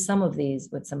review some of these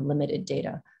with some limited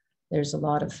data. There's a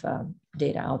lot of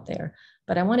data out there.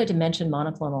 But I wanted to mention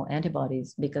monoclonal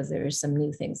antibodies because there are some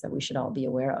new things that we should all be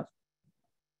aware of.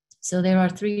 So there are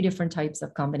 3 different types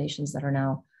of combinations that are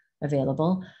now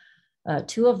available.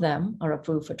 2 of them are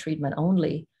approved for treatment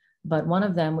only, but one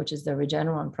of them, which is the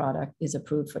Regeneron product, is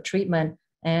approved for treatment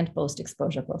and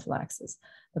post-exposure prophylaxis.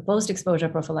 The post-exposure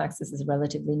prophylaxis is a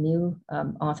relatively new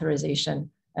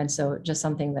authorization, and so just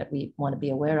something that we want to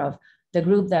be aware of. The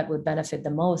group that would benefit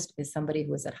the most is somebody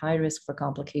who is at high risk for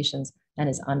complications and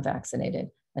is unvaccinated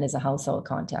and is a household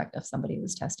contact of somebody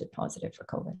who's tested positive for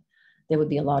COVID. There would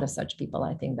be a lot of such people,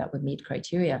 I think, that would meet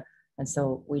criteria. And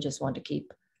so we just want to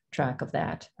keep track of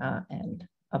that and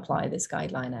apply this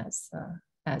guideline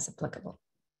as applicable.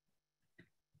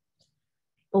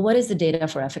 But what is the data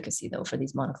for efficacy, though, for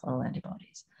these monoclonal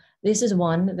antibodies? This is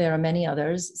one. There are many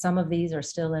others. Some of these are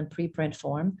still in preprint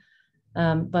form.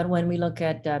 But when we look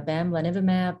at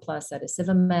bamlanivimab plus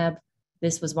adesivimab,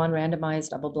 this was one randomized,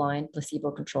 double-blind,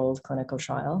 placebo-controlled clinical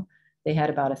trial. They had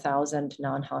about 1,000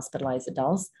 non-hospitalized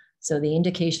adults. So the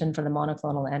indication for the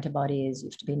monoclonal antibody is you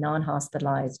have to be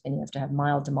non-hospitalized and you have to have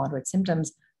mild to moderate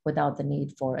symptoms without the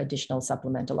need for additional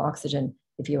supplemental oxygen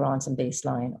if you're on some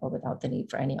baseline, or without the need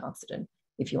for any oxygen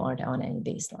if you aren't on any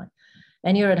baseline.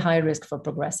 And you're at high risk for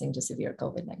progressing to severe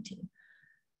COVID-19.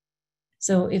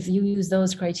 So if you use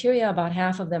those criteria, about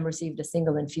half of them received a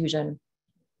single infusion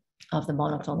of the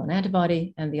monoclonal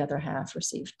antibody and the other half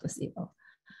received placebo.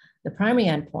 The primary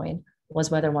endpoint was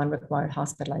whether one required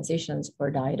hospitalizations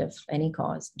or died of any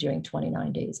cause during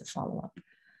 29 days of follow-up.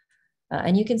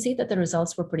 And you can see that the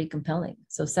results were pretty compelling.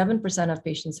 So 7% of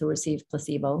patients who received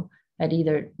placebo had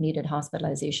either needed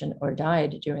hospitalization or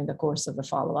died during the course of the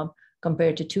follow-up,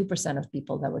 compared to 2% of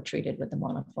people that were treated with the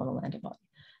monoclonal antibody.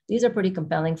 These are pretty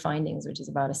compelling findings, which is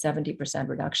about a 70%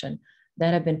 reduction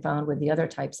that have been found with the other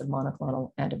types of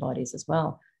monoclonal antibodies as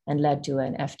well, and led to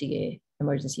an FDA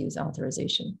emergency use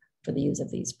authorization for the use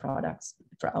of these products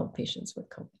for outpatients with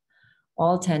COVID.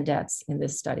 All 10 deaths in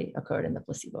this study occurred in the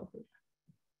placebo group.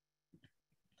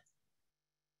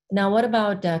 Now, what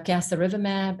about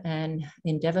casirivimab and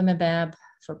indevimab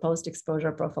for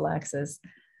post-exposure prophylaxis?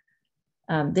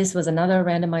 This was another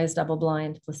randomized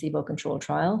double-blind placebo-controlled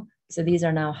trial. So these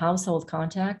are now household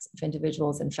contacts of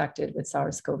individuals infected with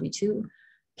SARS-CoV-2.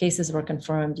 Cases were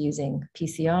confirmed using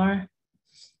PCR.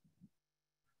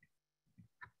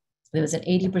 There was an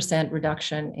 80%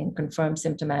 reduction in confirmed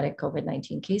symptomatic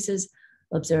COVID-19 cases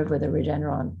observed with a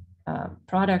Regeneron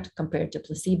product compared to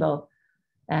placebo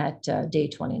at day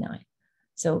 29.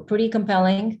 So pretty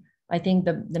compelling. I think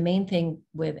the main thing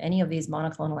with any of these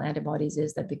monoclonal antibodies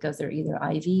is that because they're either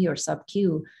IV or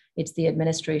sub-Q, it's the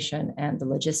administration and the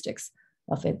logistics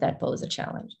of it that pose a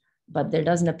challenge. But there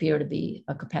doesn't appear to be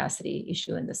a capacity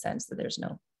issue in the sense that there's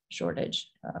no shortage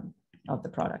of the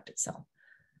product itself.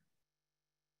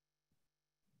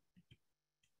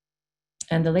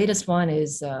 And the latest one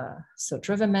is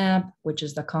sotrivimab, which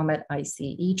is the COMET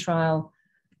ICE trial.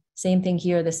 Same thing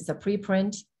here, this is a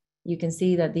preprint. You can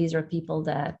see that these are people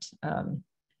that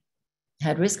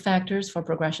had risk factors for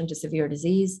progression to severe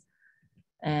disease,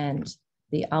 and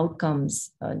the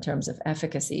outcomes in terms of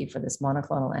efficacy for this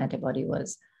monoclonal antibody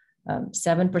was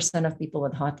 7% of people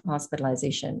with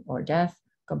hospitalization or death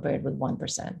compared with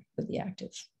 1% with the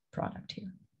active product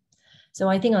here. So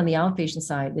I think on the outpatient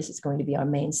side, this is going to be our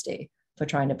mainstay for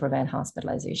trying to prevent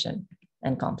hospitalization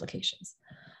and complications.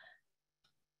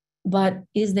 But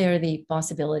is there the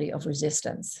possibility of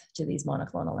resistance to these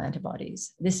monoclonal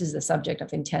antibodies? This is the subject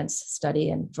of intense study,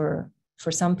 and for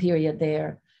some period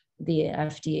there, the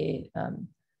FDA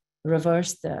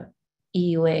reversed the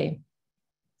EUA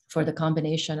for the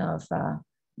combination of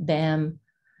BAM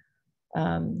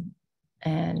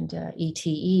and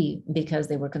ETE because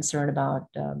they were concerned about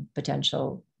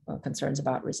potential concerns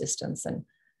about resistance. And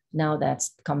now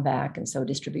that's come back, and so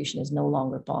distribution is no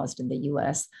longer paused in the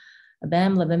US.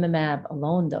 Bamlanivimab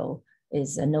alone, though,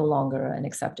 is no longer an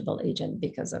acceptable agent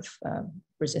because of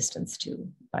resistance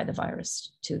by the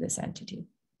virus to this entity.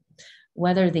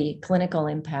 Whether the clinical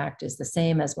impact is the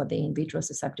same as what the in vitro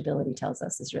susceptibility tells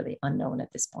us is really unknown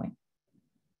at this point.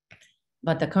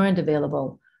 But the current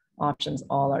available options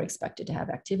all are expected to have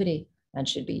activity and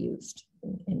should be used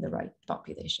in the right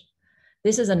population.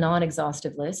 This is a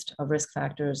non-exhaustive list of risk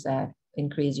factors that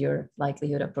increase your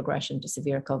likelihood of progression to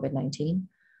severe COVID-19.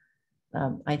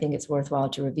 I think it's worthwhile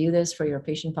to review this for your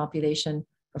patient population.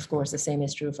 Of course, the same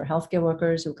is true for healthcare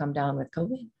workers who come down with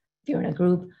COVID. If you're in a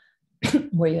group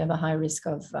where you have a high risk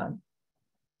of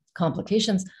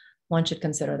complications, one should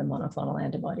consider the monoclonal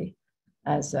antibody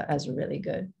as a really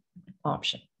good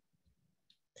option.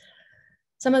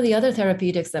 Some of the other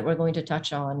therapeutics that we're going to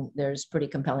touch on, there's pretty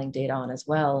compelling data on as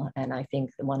well. And I think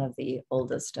one of the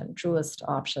oldest and truest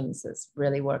options has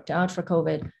really worked out for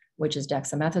COVID, which is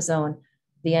dexamethasone.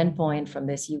 The endpoint from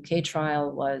this UK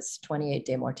trial was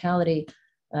 28-day mortality,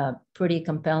 pretty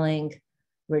compelling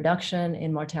reduction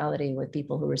in mortality with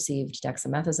people who received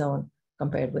dexamethasone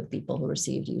compared with people who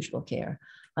received usual care.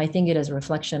 I think it is a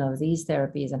reflection of these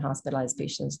therapies in hospitalized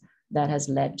patients that has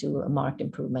led to a marked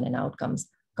improvement in outcomes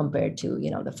compared to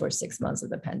the first 6 months of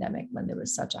the pandemic when there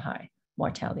was such a high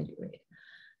mortality rate.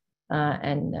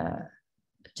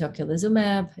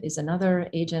 Tocilizumab is another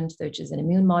agent, which is an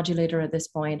immune modulator at this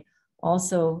point.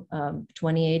 Also,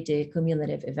 28-day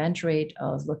cumulative event rate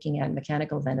of looking at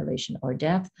mechanical ventilation or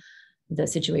death. The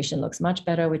situation looks much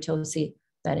better with TOSI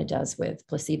than it does with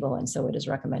placebo, and so it is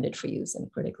recommended for use in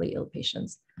critically ill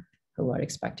patients who are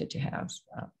expected to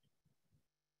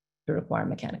require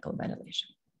mechanical ventilation.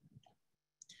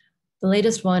 The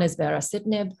latest one is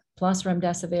baricitinib plus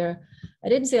remdesivir. I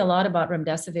didn't say a lot about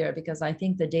remdesivir because I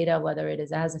think the data, whether it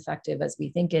is as effective as we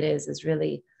think it is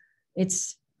really,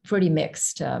 it's pretty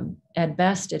mixed. At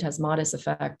best, it has modest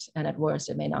effect, and at worst,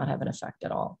 it may not have an effect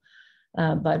at all.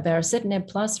 But baricitinib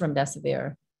plus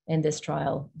remdesivir in this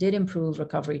trial did improve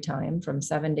recovery time from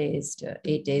 7 days to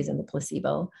 8 days in the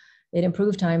placebo. It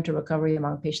improved time to recovery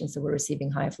among patients who were receiving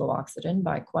high flow oxygen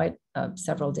by quite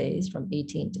several days, from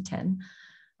 18 to 10.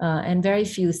 And very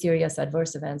few serious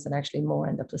adverse events, and actually more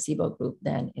in the placebo group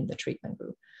than in the treatment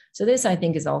group. So this, I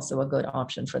think, is also a good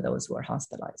option for those who are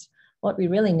hospitalized. What we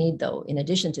really need, though, in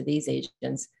addition to these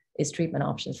agents, is treatment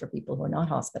options for people who are not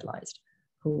hospitalized,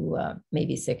 who may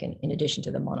be sick in addition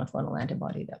to the monoclonal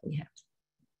antibody that we have.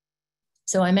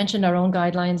 So I mentioned our own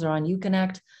guidelines are on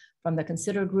UConnect from the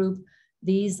Consider group.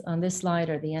 These on this slide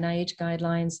are the NIH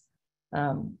guidelines.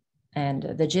 And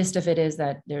the gist of it is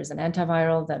that there's an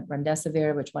antiviral, that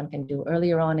remdesivir, which one can do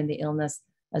earlier on in the illness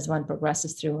as one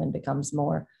progresses through and becomes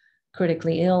more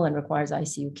critically ill and requires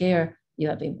ICU care, You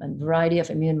have a variety of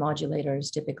immune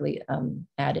modulators typically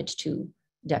added to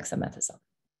dexamethasone.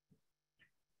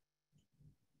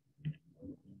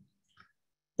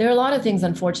 There are a lot of things,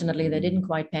 unfortunately, that didn't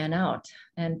quite pan out.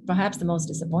 And perhaps the most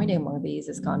disappointing among these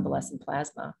is convalescent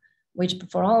plasma, which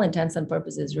for all intents and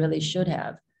purposes really should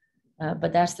have.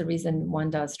 But that's the reason one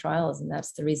does trials, and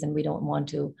that's the reason we don't want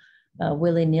to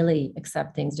willy-nilly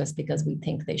accept things just because we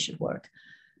think they should work.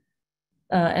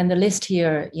 And the list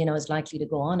here, is likely to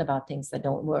go on about things that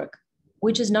don't work,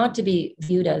 which is not to be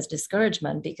viewed as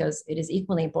discouragement, because it is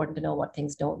equally important to know what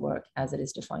things don't work as it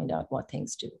is to find out what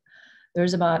things do.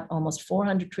 There's about almost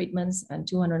 400 treatments and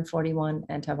 241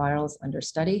 antivirals under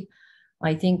study.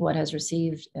 I think what has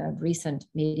received recent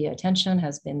media attention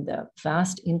has been the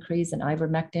vast increase in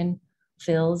ivermectin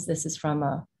fills. This is from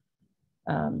a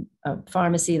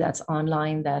pharmacy that's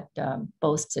online that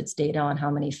boasts its data on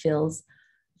how many fills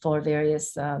for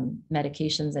various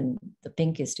medications. And the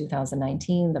pink is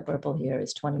 2019, the purple here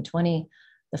is 2020.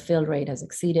 The fill rate has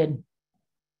exceeded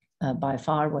by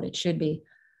far what it should be.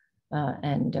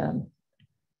 And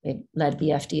it led the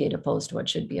FDA to post what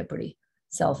should be a pretty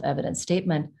self-evident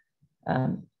statement.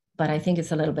 But I think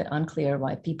it's a little bit unclear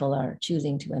why people are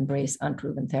choosing to embrace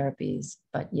unproven therapies,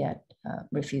 but yet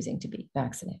refusing to be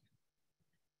vaccinated.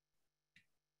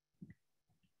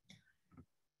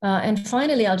 And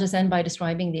finally, I'll just end by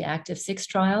describing the ACTIV-6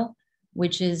 trial,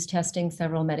 which is testing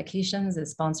several medications. It's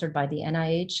sponsored by the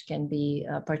NIH, can be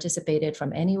participated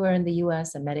from anywhere in the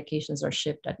US, and medications are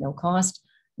shipped at no cost.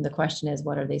 And the question is,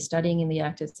 what are they studying in the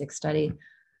ACTIV-6 study?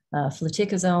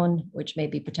 Fluticasone, which may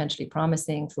be potentially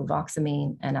promising,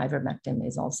 fluvoxamine, and ivermectin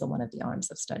is also one of the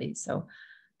arms of studies. So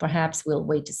perhaps we'll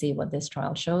wait to see what this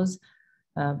trial shows,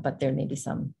 but there may be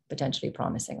some potentially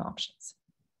promising options.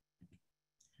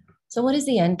 So what is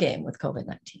the end game with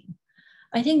COVID-19?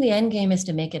 I think the end game is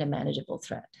to make it a manageable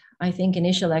threat. I think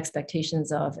initial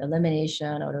expectations of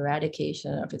elimination or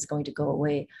eradication, or if it's going to go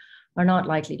away, are not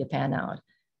likely to pan out.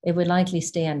 It would likely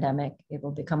stay endemic. It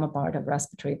will become a part of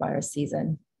respiratory virus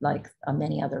season, like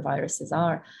many other viruses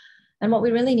are. And what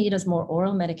we really need is more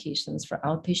oral medications for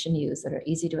outpatient use that are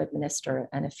easy to administer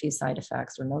and a few side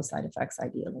effects or no side effects,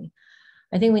 ideally.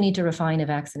 I think we need to refine a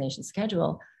vaccination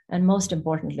schedule. And most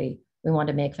importantly, we want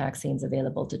to make vaccines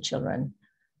available to children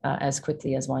as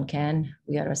quickly as one can.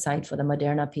 We are a site for the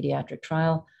Moderna pediatric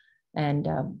trial. And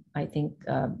I think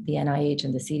the NIH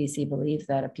and the CDC believe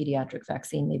that a pediatric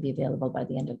vaccine may be available by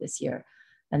the end of this year.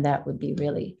 And that would be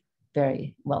really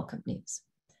very welcome news.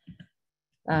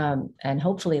 And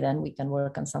hopefully then we can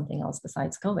work on something else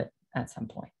besides COVID at some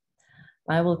point.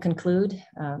 I will conclude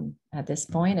at this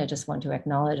point. I just want to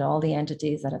acknowledge all the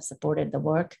entities that have supported the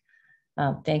work.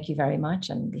 Thank you very much,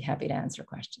 and be happy to answer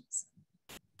questions.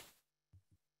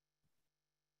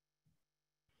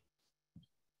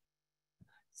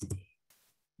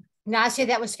 Nasia,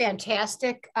 that was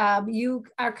fantastic. You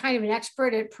are kind of an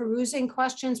expert at perusing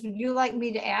questions. Would you like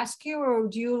me to ask you, or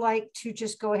would you like to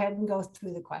just go ahead and go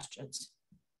through the questions?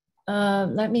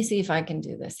 Let me see if I can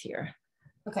do this here.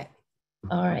 Okay.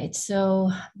 All right,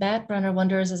 so Bat Brunner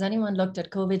wonders, has anyone looked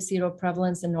at COVID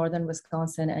seroprevalence in northern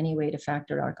Wisconsin, any way to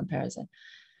factor our comparison?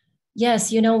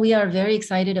 Yes, we are very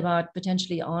excited about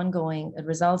potentially ongoing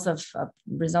results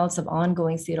of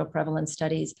ongoing seroprevalence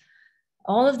studies.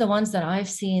 All of the ones that I've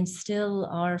seen still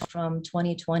are from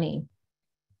 2020,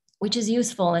 which is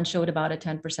useful and showed about a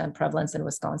 10% prevalence in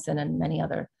Wisconsin and many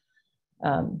other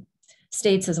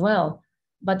states as well.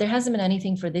 But there hasn't been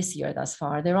anything for this year thus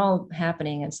far. They're all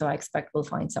happening, and so I expect we'll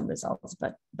find some results,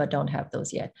 but don't have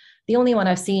those yet. The only one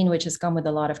I've seen, which has come with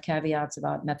a lot of caveats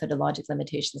about methodologic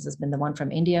limitations, has been the one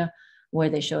from India, where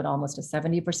they showed almost a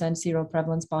 70%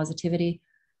 seroprevalence positivity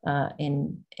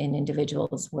in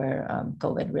individuals where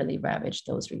COVID really ravaged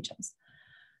those regions.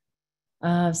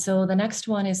 So the next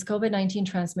one is COVID-19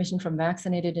 transmission from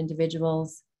vaccinated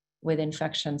individuals with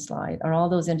infection slide. Are all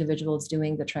those individuals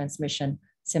doing the transmission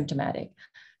symptomatic?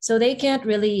 So they can't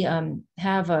really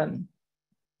have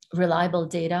reliable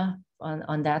data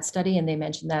on that study, and they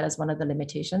mentioned that as one of the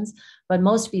limitations, but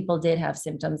most people did have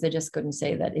symptoms. They just couldn't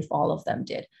say that if all of them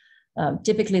did.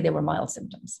 Typically they were mild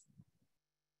symptoms.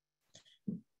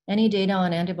 Any data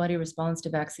on antibody response to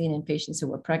vaccine in patients who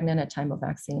were pregnant at time of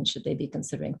vaccine? Should they be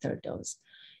considering third dose?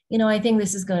 I think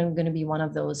this is going to be one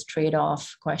of those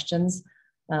trade-off questions.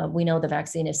 We know the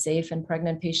vaccine is safe in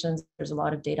pregnant patients. There's a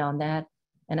lot of data on that.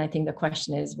 And I think the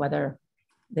question is whether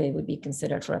they would be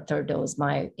considered for a third dose.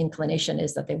 My inclination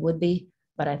is that they would be,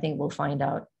 but I think we'll find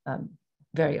out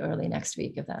very early next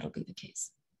week if that'll be the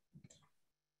case.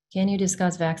 Can you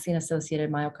discuss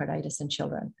vaccine-associated myocarditis in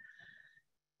children?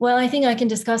 Well, I think I can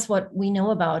discuss what we know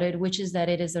about it, which is that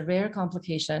it is a rare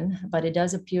complication, but it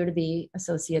does appear to be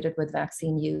associated with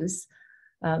vaccine use.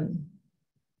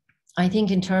 I think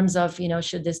in terms of,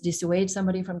 should this dissuade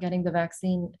somebody from getting the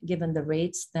vaccine, given the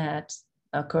rates that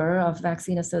occur of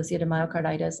vaccine-associated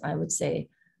myocarditis, I would say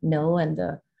no, and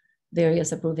the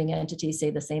various approving entities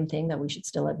say the same thing, that we should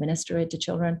still administer it to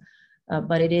children,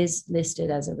 but it is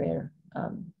listed as a rare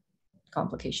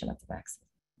complication of the vaccine.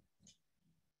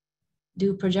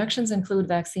 Do projections include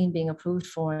vaccine being approved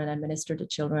for and administered to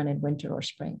children in winter or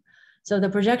spring? So the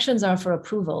projections are for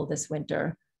approval this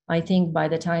winter. I think by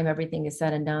the time everything is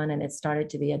said and done and it's started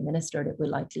to be administered, it will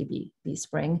likely be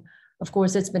spring. Of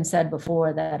course, it's been said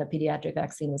before that a pediatric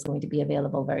vaccine was going to be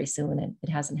available very soon, and it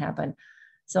hasn't happened.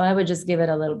 So I would just give it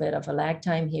a little bit of a lag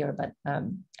time here, but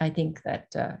I think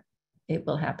that it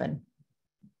will happen.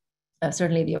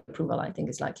 Certainly the approval, I think,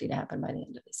 is likely to happen by the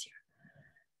end of this year.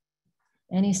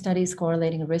 Any studies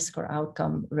correlating risk or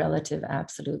outcome relative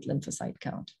absolute lymphocyte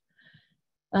count?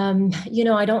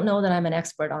 I don't know that I'm an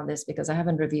expert on this because I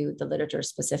haven't reviewed the literature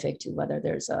specific to whether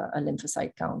there's a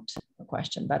lymphocyte count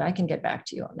question, but I can get back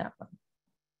to you on that one.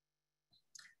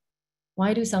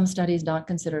 Why do some studies not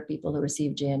consider people who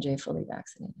receive J&J fully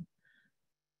vaccinated?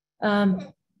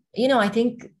 I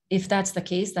think if that's the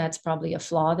case, that's probably a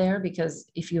flaw there, because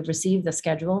if you've received the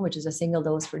schedule, which is a single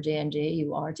dose for J&J,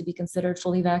 you are to be considered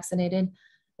fully vaccinated.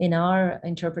 In our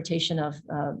interpretation of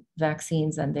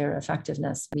vaccines and their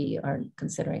effectiveness, we are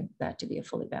considering that to be a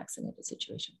fully vaccinated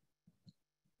situation.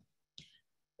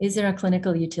 Is there a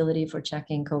clinical utility for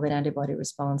checking COVID antibody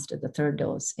response to the third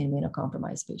dose in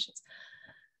immunocompromised patients?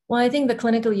 Well, I think the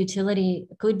clinical utility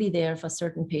could be there for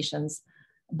certain patients,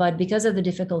 but because of the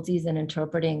difficulties in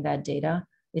interpreting that data,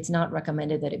 it's not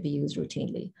recommended that it be used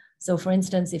routinely. So for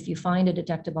instance, if you find a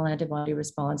detectable antibody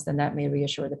response, then that may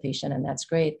reassure the patient, and that's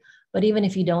great. But even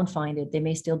if you don't find it, they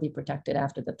may still be protected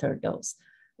after the third dose.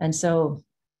 And so,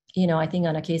 I think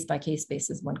on a case-by-case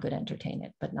basis, one could entertain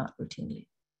it, but not routinely.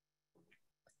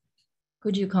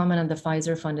 Could you comment on the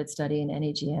Pfizer-funded study in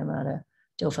NEGM on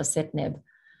tofacitinib?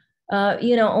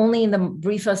 Only in the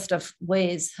briefest of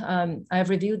ways. I've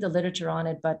reviewed the literature on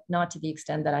it, but not to the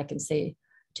extent that I can say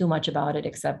too much about it,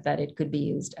 except that it could be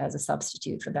used as a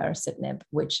substitute for baricitinib,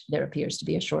 which there appears to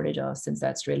be a shortage of, since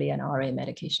that's really an RA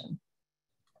medication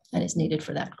and is needed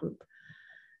for that group.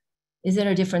 Is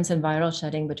there a difference in viral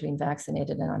shedding between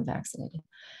vaccinated and unvaccinated?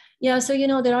 Yeah, so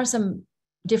there are some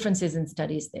differences in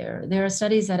studies there. There are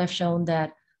studies that have shown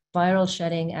that viral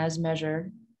shedding as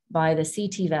measured by the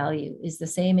CT value is the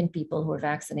same in people who are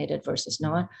vaccinated versus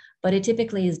not, but it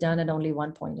typically is done at only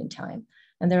one point in time.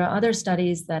 And there are other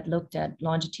studies that looked at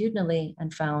longitudinally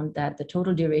and found that the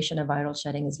total duration of viral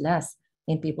shedding is less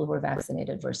in people who are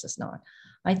vaccinated versus not.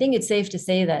 I think it's safe to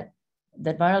say that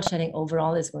viral shedding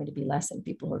overall is going to be less in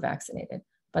people who are vaccinated,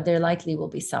 but there likely will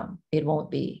be some. It won't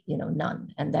be,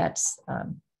 none. And that's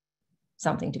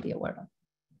something to be aware of,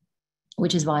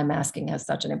 which is why masking has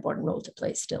such an important role to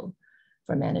play still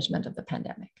for management of the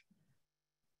pandemic.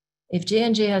 If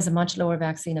J&J has a much lower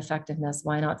vaccine effectiveness,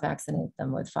 why not vaccinate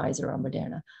them with Pfizer or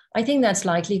Moderna? I think that's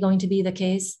likely going to be the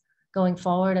case going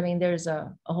forward. I mean, there's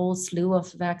a whole slew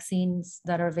of vaccines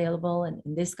that are available. And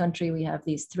in this country, we have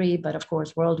these 3, but of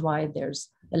course, worldwide, there's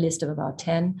a list of about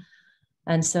 10.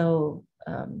 And so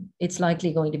it's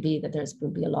likely going to be that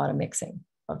will be a lot of mixing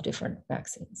of different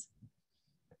vaccines.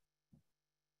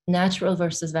 Natural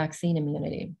versus vaccine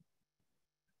immunity.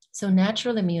 So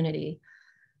natural immunity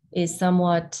is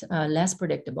somewhat less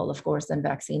predictable, of course, than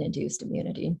vaccine-induced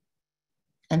immunity.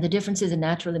 And the differences in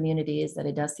natural immunity is that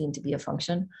it does seem to be a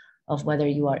function of whether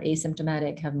you are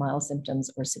asymptomatic, have mild symptoms,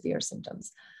 or severe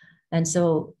symptoms. And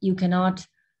so you cannot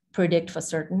predict for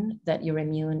certain that you're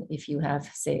immune if you have,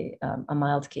 say, a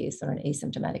mild case or an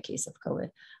asymptomatic case of COVID,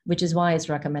 which is why it's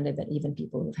recommended that even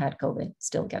people who've had COVID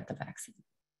still get the vaccine.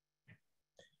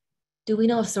 Do we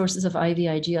know if sources of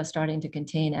IVIG are starting to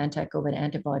contain anti-COVID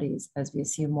antibodies as we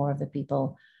assume more of the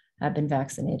people have been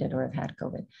vaccinated or have had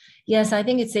COVID? Yes, I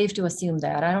think it's safe to assume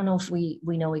that. I don't know if we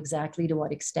know exactly to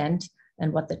what extent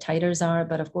and what the titers are,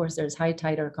 but of course there's high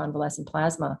titer convalescent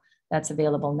plasma that's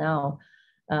available now.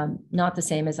 Not the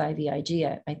same as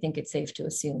IVIG. I think it's safe to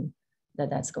assume that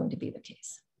that's going to be the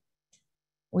case.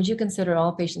 Would you consider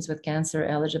all patients with cancer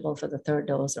eligible for the third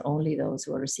dose or only those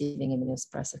who are receiving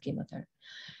immunosuppressive chemotherapy?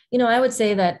 I would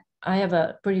say that I have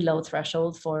a pretty low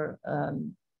threshold for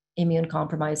immune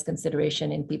compromise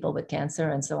consideration in people with cancer.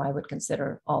 And so I would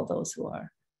consider all those who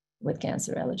are with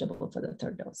cancer eligible for the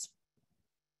third dose.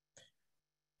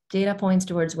 Data points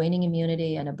towards waning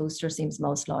immunity and a booster seems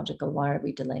most logical. Why are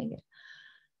we delaying it?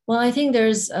 Well, I think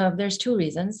there's 2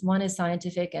 reasons. One is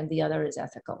scientific and the other is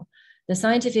ethical. The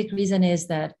scientific reason is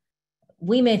that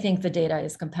we may think the data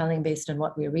is compelling based on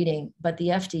what we're reading, but the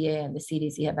FDA and the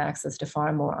CDC have access to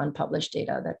far more unpublished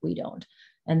data that we don't.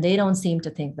 And they don't seem to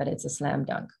think that it's a slam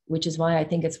dunk, which is why I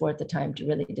think it's worth the time to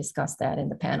really discuss that in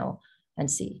the panel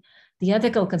and see. The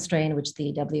ethical constraint, which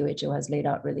the WHO has laid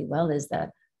out really well, is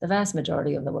that the vast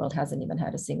majority of the world hasn't even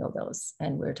had a single dose,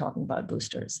 and we're talking about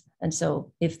boosters. And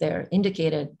so if they're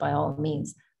indicated, by all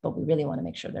means, but we really want to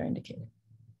make sure they're indicated.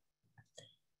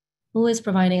 Who is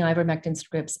providing ivermectin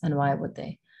scripts and why would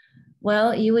they?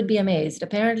 Well, you would be amazed.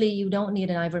 Apparently, you don't need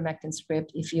an ivermectin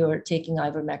script if you're taking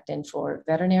ivermectin for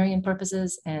veterinarian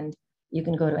purposes, and you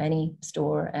can go to any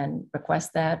store and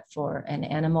request that for an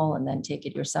animal and then take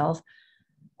it yourself.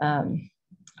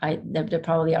 There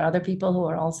probably are other people who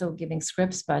are also giving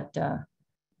scripts, but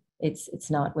it's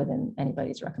not within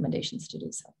anybody's recommendations to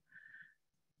do so.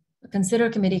 The Consider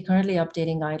Committee currently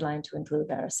updating guideline to include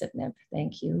baricitinib.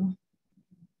 Thank you.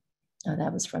 Oh,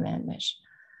 that was from Anmish.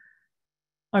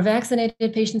 Are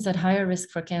vaccinated patients at higher risk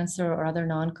for cancer or other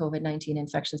non-COVID-19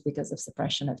 infections because of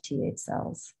suppression of T8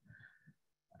 cells?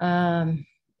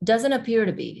 Doesn't appear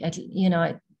to be.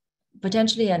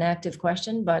 Potentially an active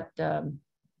question, but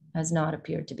has not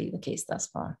appeared to be the case thus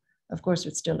far. Of course,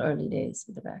 it's still early days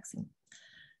with the vaccine.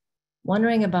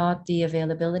 Wondering about the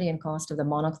availability and cost of the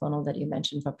monoclonal that you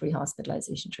mentioned for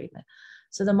pre-hospitalization treatment.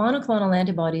 So the monoclonal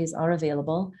antibodies are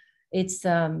available. It's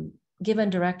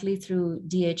given directly through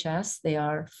DHS. They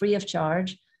are free of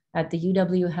charge. At the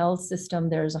UW Health System,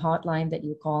 there's a hotline that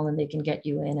you call and they can get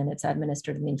you in, and it's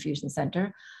administered in the infusion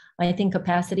center. I think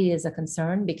capacity is a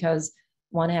concern because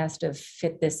one has to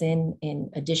fit this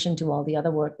in addition to all the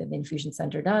other work that the infusion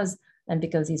center does. And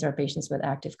because these are patients with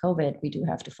active COVID, we do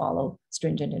have to follow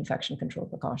stringent infection control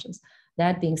precautions.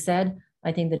 That being said,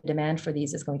 I think the demand for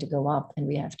these is going to go up and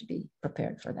we have to be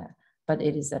prepared for that, but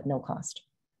it is at no cost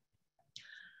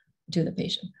to the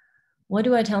patient. What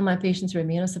do I tell my patients who are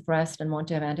immunosuppressed and want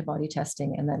to have antibody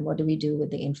testing? And then what do we do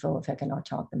with the info if I cannot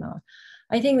talk them out?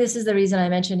 I think this is the reason I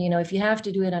mentioned, if you have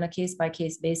to do it on a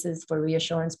case-by-case basis for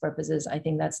reassurance purposes, I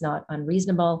think that's not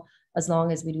unreasonable as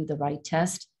long as we do the right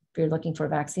test. If you're looking for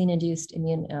vaccine-induced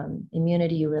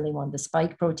immunity, you really want the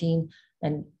spike protein.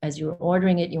 And as you're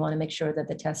ordering it, you want to make sure that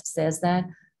the test says that,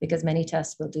 because many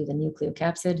tests will do the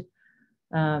nucleocapsid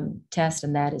test,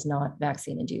 and that is not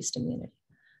vaccine-induced immunity.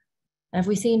 Have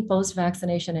we seen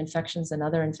post-vaccination infections and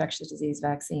other infectious disease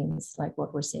vaccines like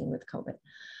what we're seeing with COVID?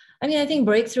 I think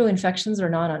breakthrough infections are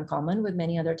not uncommon with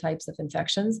many other types of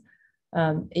infections.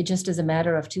 It just is a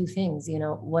matter of two things.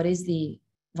 What is the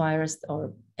virus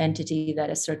or entity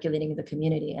that is circulating in the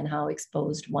community and how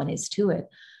exposed one is to it?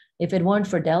 If it weren't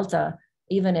for Delta,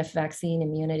 even if vaccine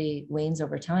immunity wanes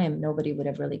over time, nobody would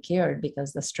have really cared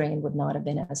because the strain would not have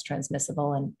been as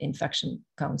transmissible and infection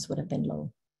counts would have been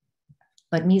low.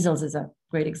 But measles is a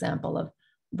great example of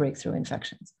breakthrough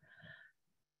infections.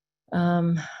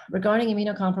 Regarding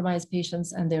immunocompromised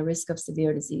patients and their risk of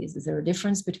severe disease, is there a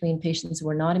difference between patients who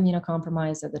were not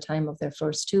immunocompromised at the time of their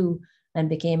first two and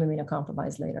became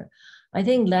immunocompromised later? I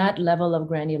think that level of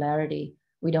granularity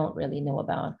we don't really know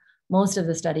about. Most of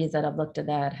the studies that have looked at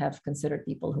that have considered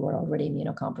people who are already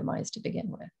immunocompromised to begin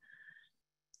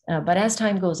with. But as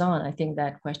time goes on, I think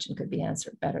that question could be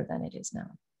answered better than it is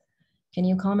now. Can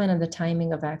you comment on the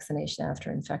timing of vaccination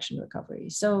after infection recovery?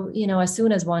 So, as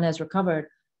soon as one has recovered,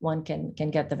 one can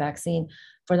get the vaccine.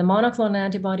 For the monoclonal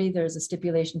antibody, there's a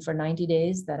stipulation for 90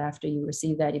 days that after you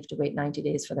receive that, you have to wait 90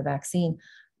 days for the vaccine.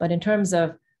 But in terms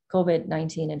of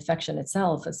COVID-19 infection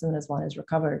itself, as soon as one is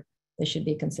recovered, there should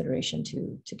be consideration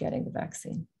to getting the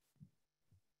vaccine.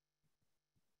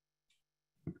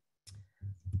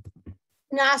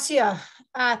 Nasia,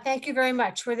 thank you very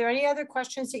much. Were there any other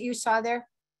questions that you saw there?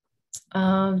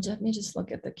 Let me just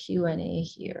look at the Q&A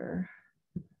here.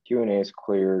 Q&A is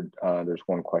cleared. There's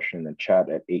one question in the chat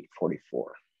at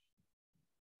 8:44.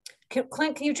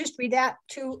 Clint, can you just read that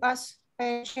to us by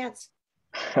any chance?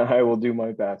 I will do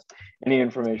my best. Any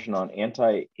information on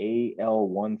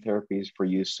anti-AL1 therapies for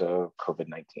use of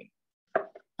COVID-19?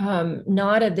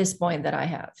 Not at this point that I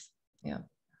have. Yeah.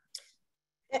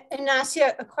 And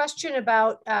Nasia, a question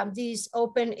about these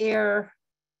open air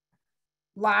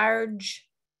large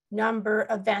number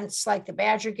events like the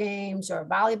Badger games or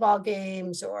volleyball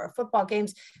games or football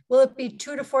games. Will it be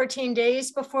 2 to 14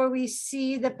 days before we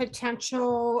see the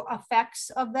potential effects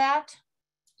of that?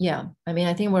 Yeah,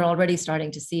 I think we're already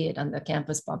starting to see it on the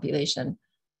campus population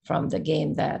from the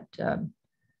game that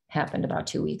happened about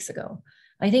 2 weeks ago.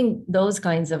 I think those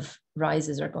kinds of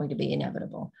rises are going to be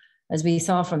inevitable. As we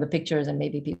saw from the pictures, and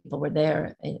maybe people were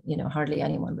there, hardly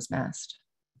anyone was masked.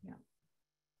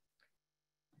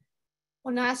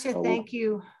 Well, Nasia, thank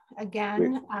you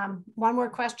again. One more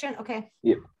question. Okay.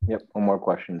 Yep. One more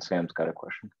question. Sam's got a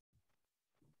question.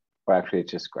 Or actually,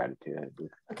 it's just gratitude.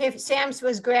 Okay, Sam's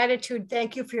was gratitude.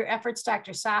 Thank you for your efforts,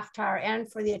 Dr. Safdar,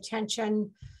 and for the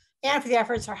attention and for the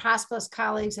efforts of our hospitalist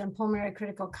colleagues and pulmonary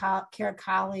critical care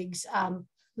colleagues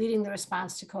leading the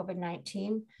response to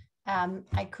COVID-19.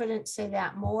 I couldn't say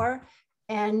that more.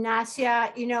 And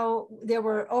Nasia, you know, there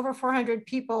were over 400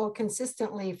 people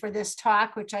consistently for this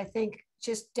talk, which I think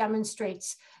just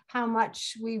demonstrates how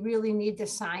much we really need the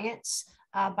science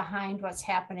behind what's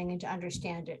happening and to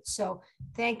understand it. So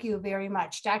thank you very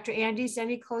much. Dr. Andes,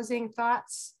 any closing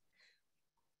thoughts?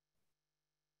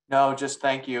 No, just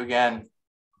thank you again.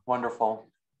 Wonderful.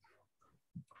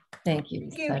 Thank you.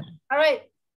 Thank you. All right.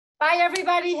 Bye,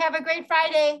 everybody. Have a great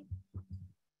Friday.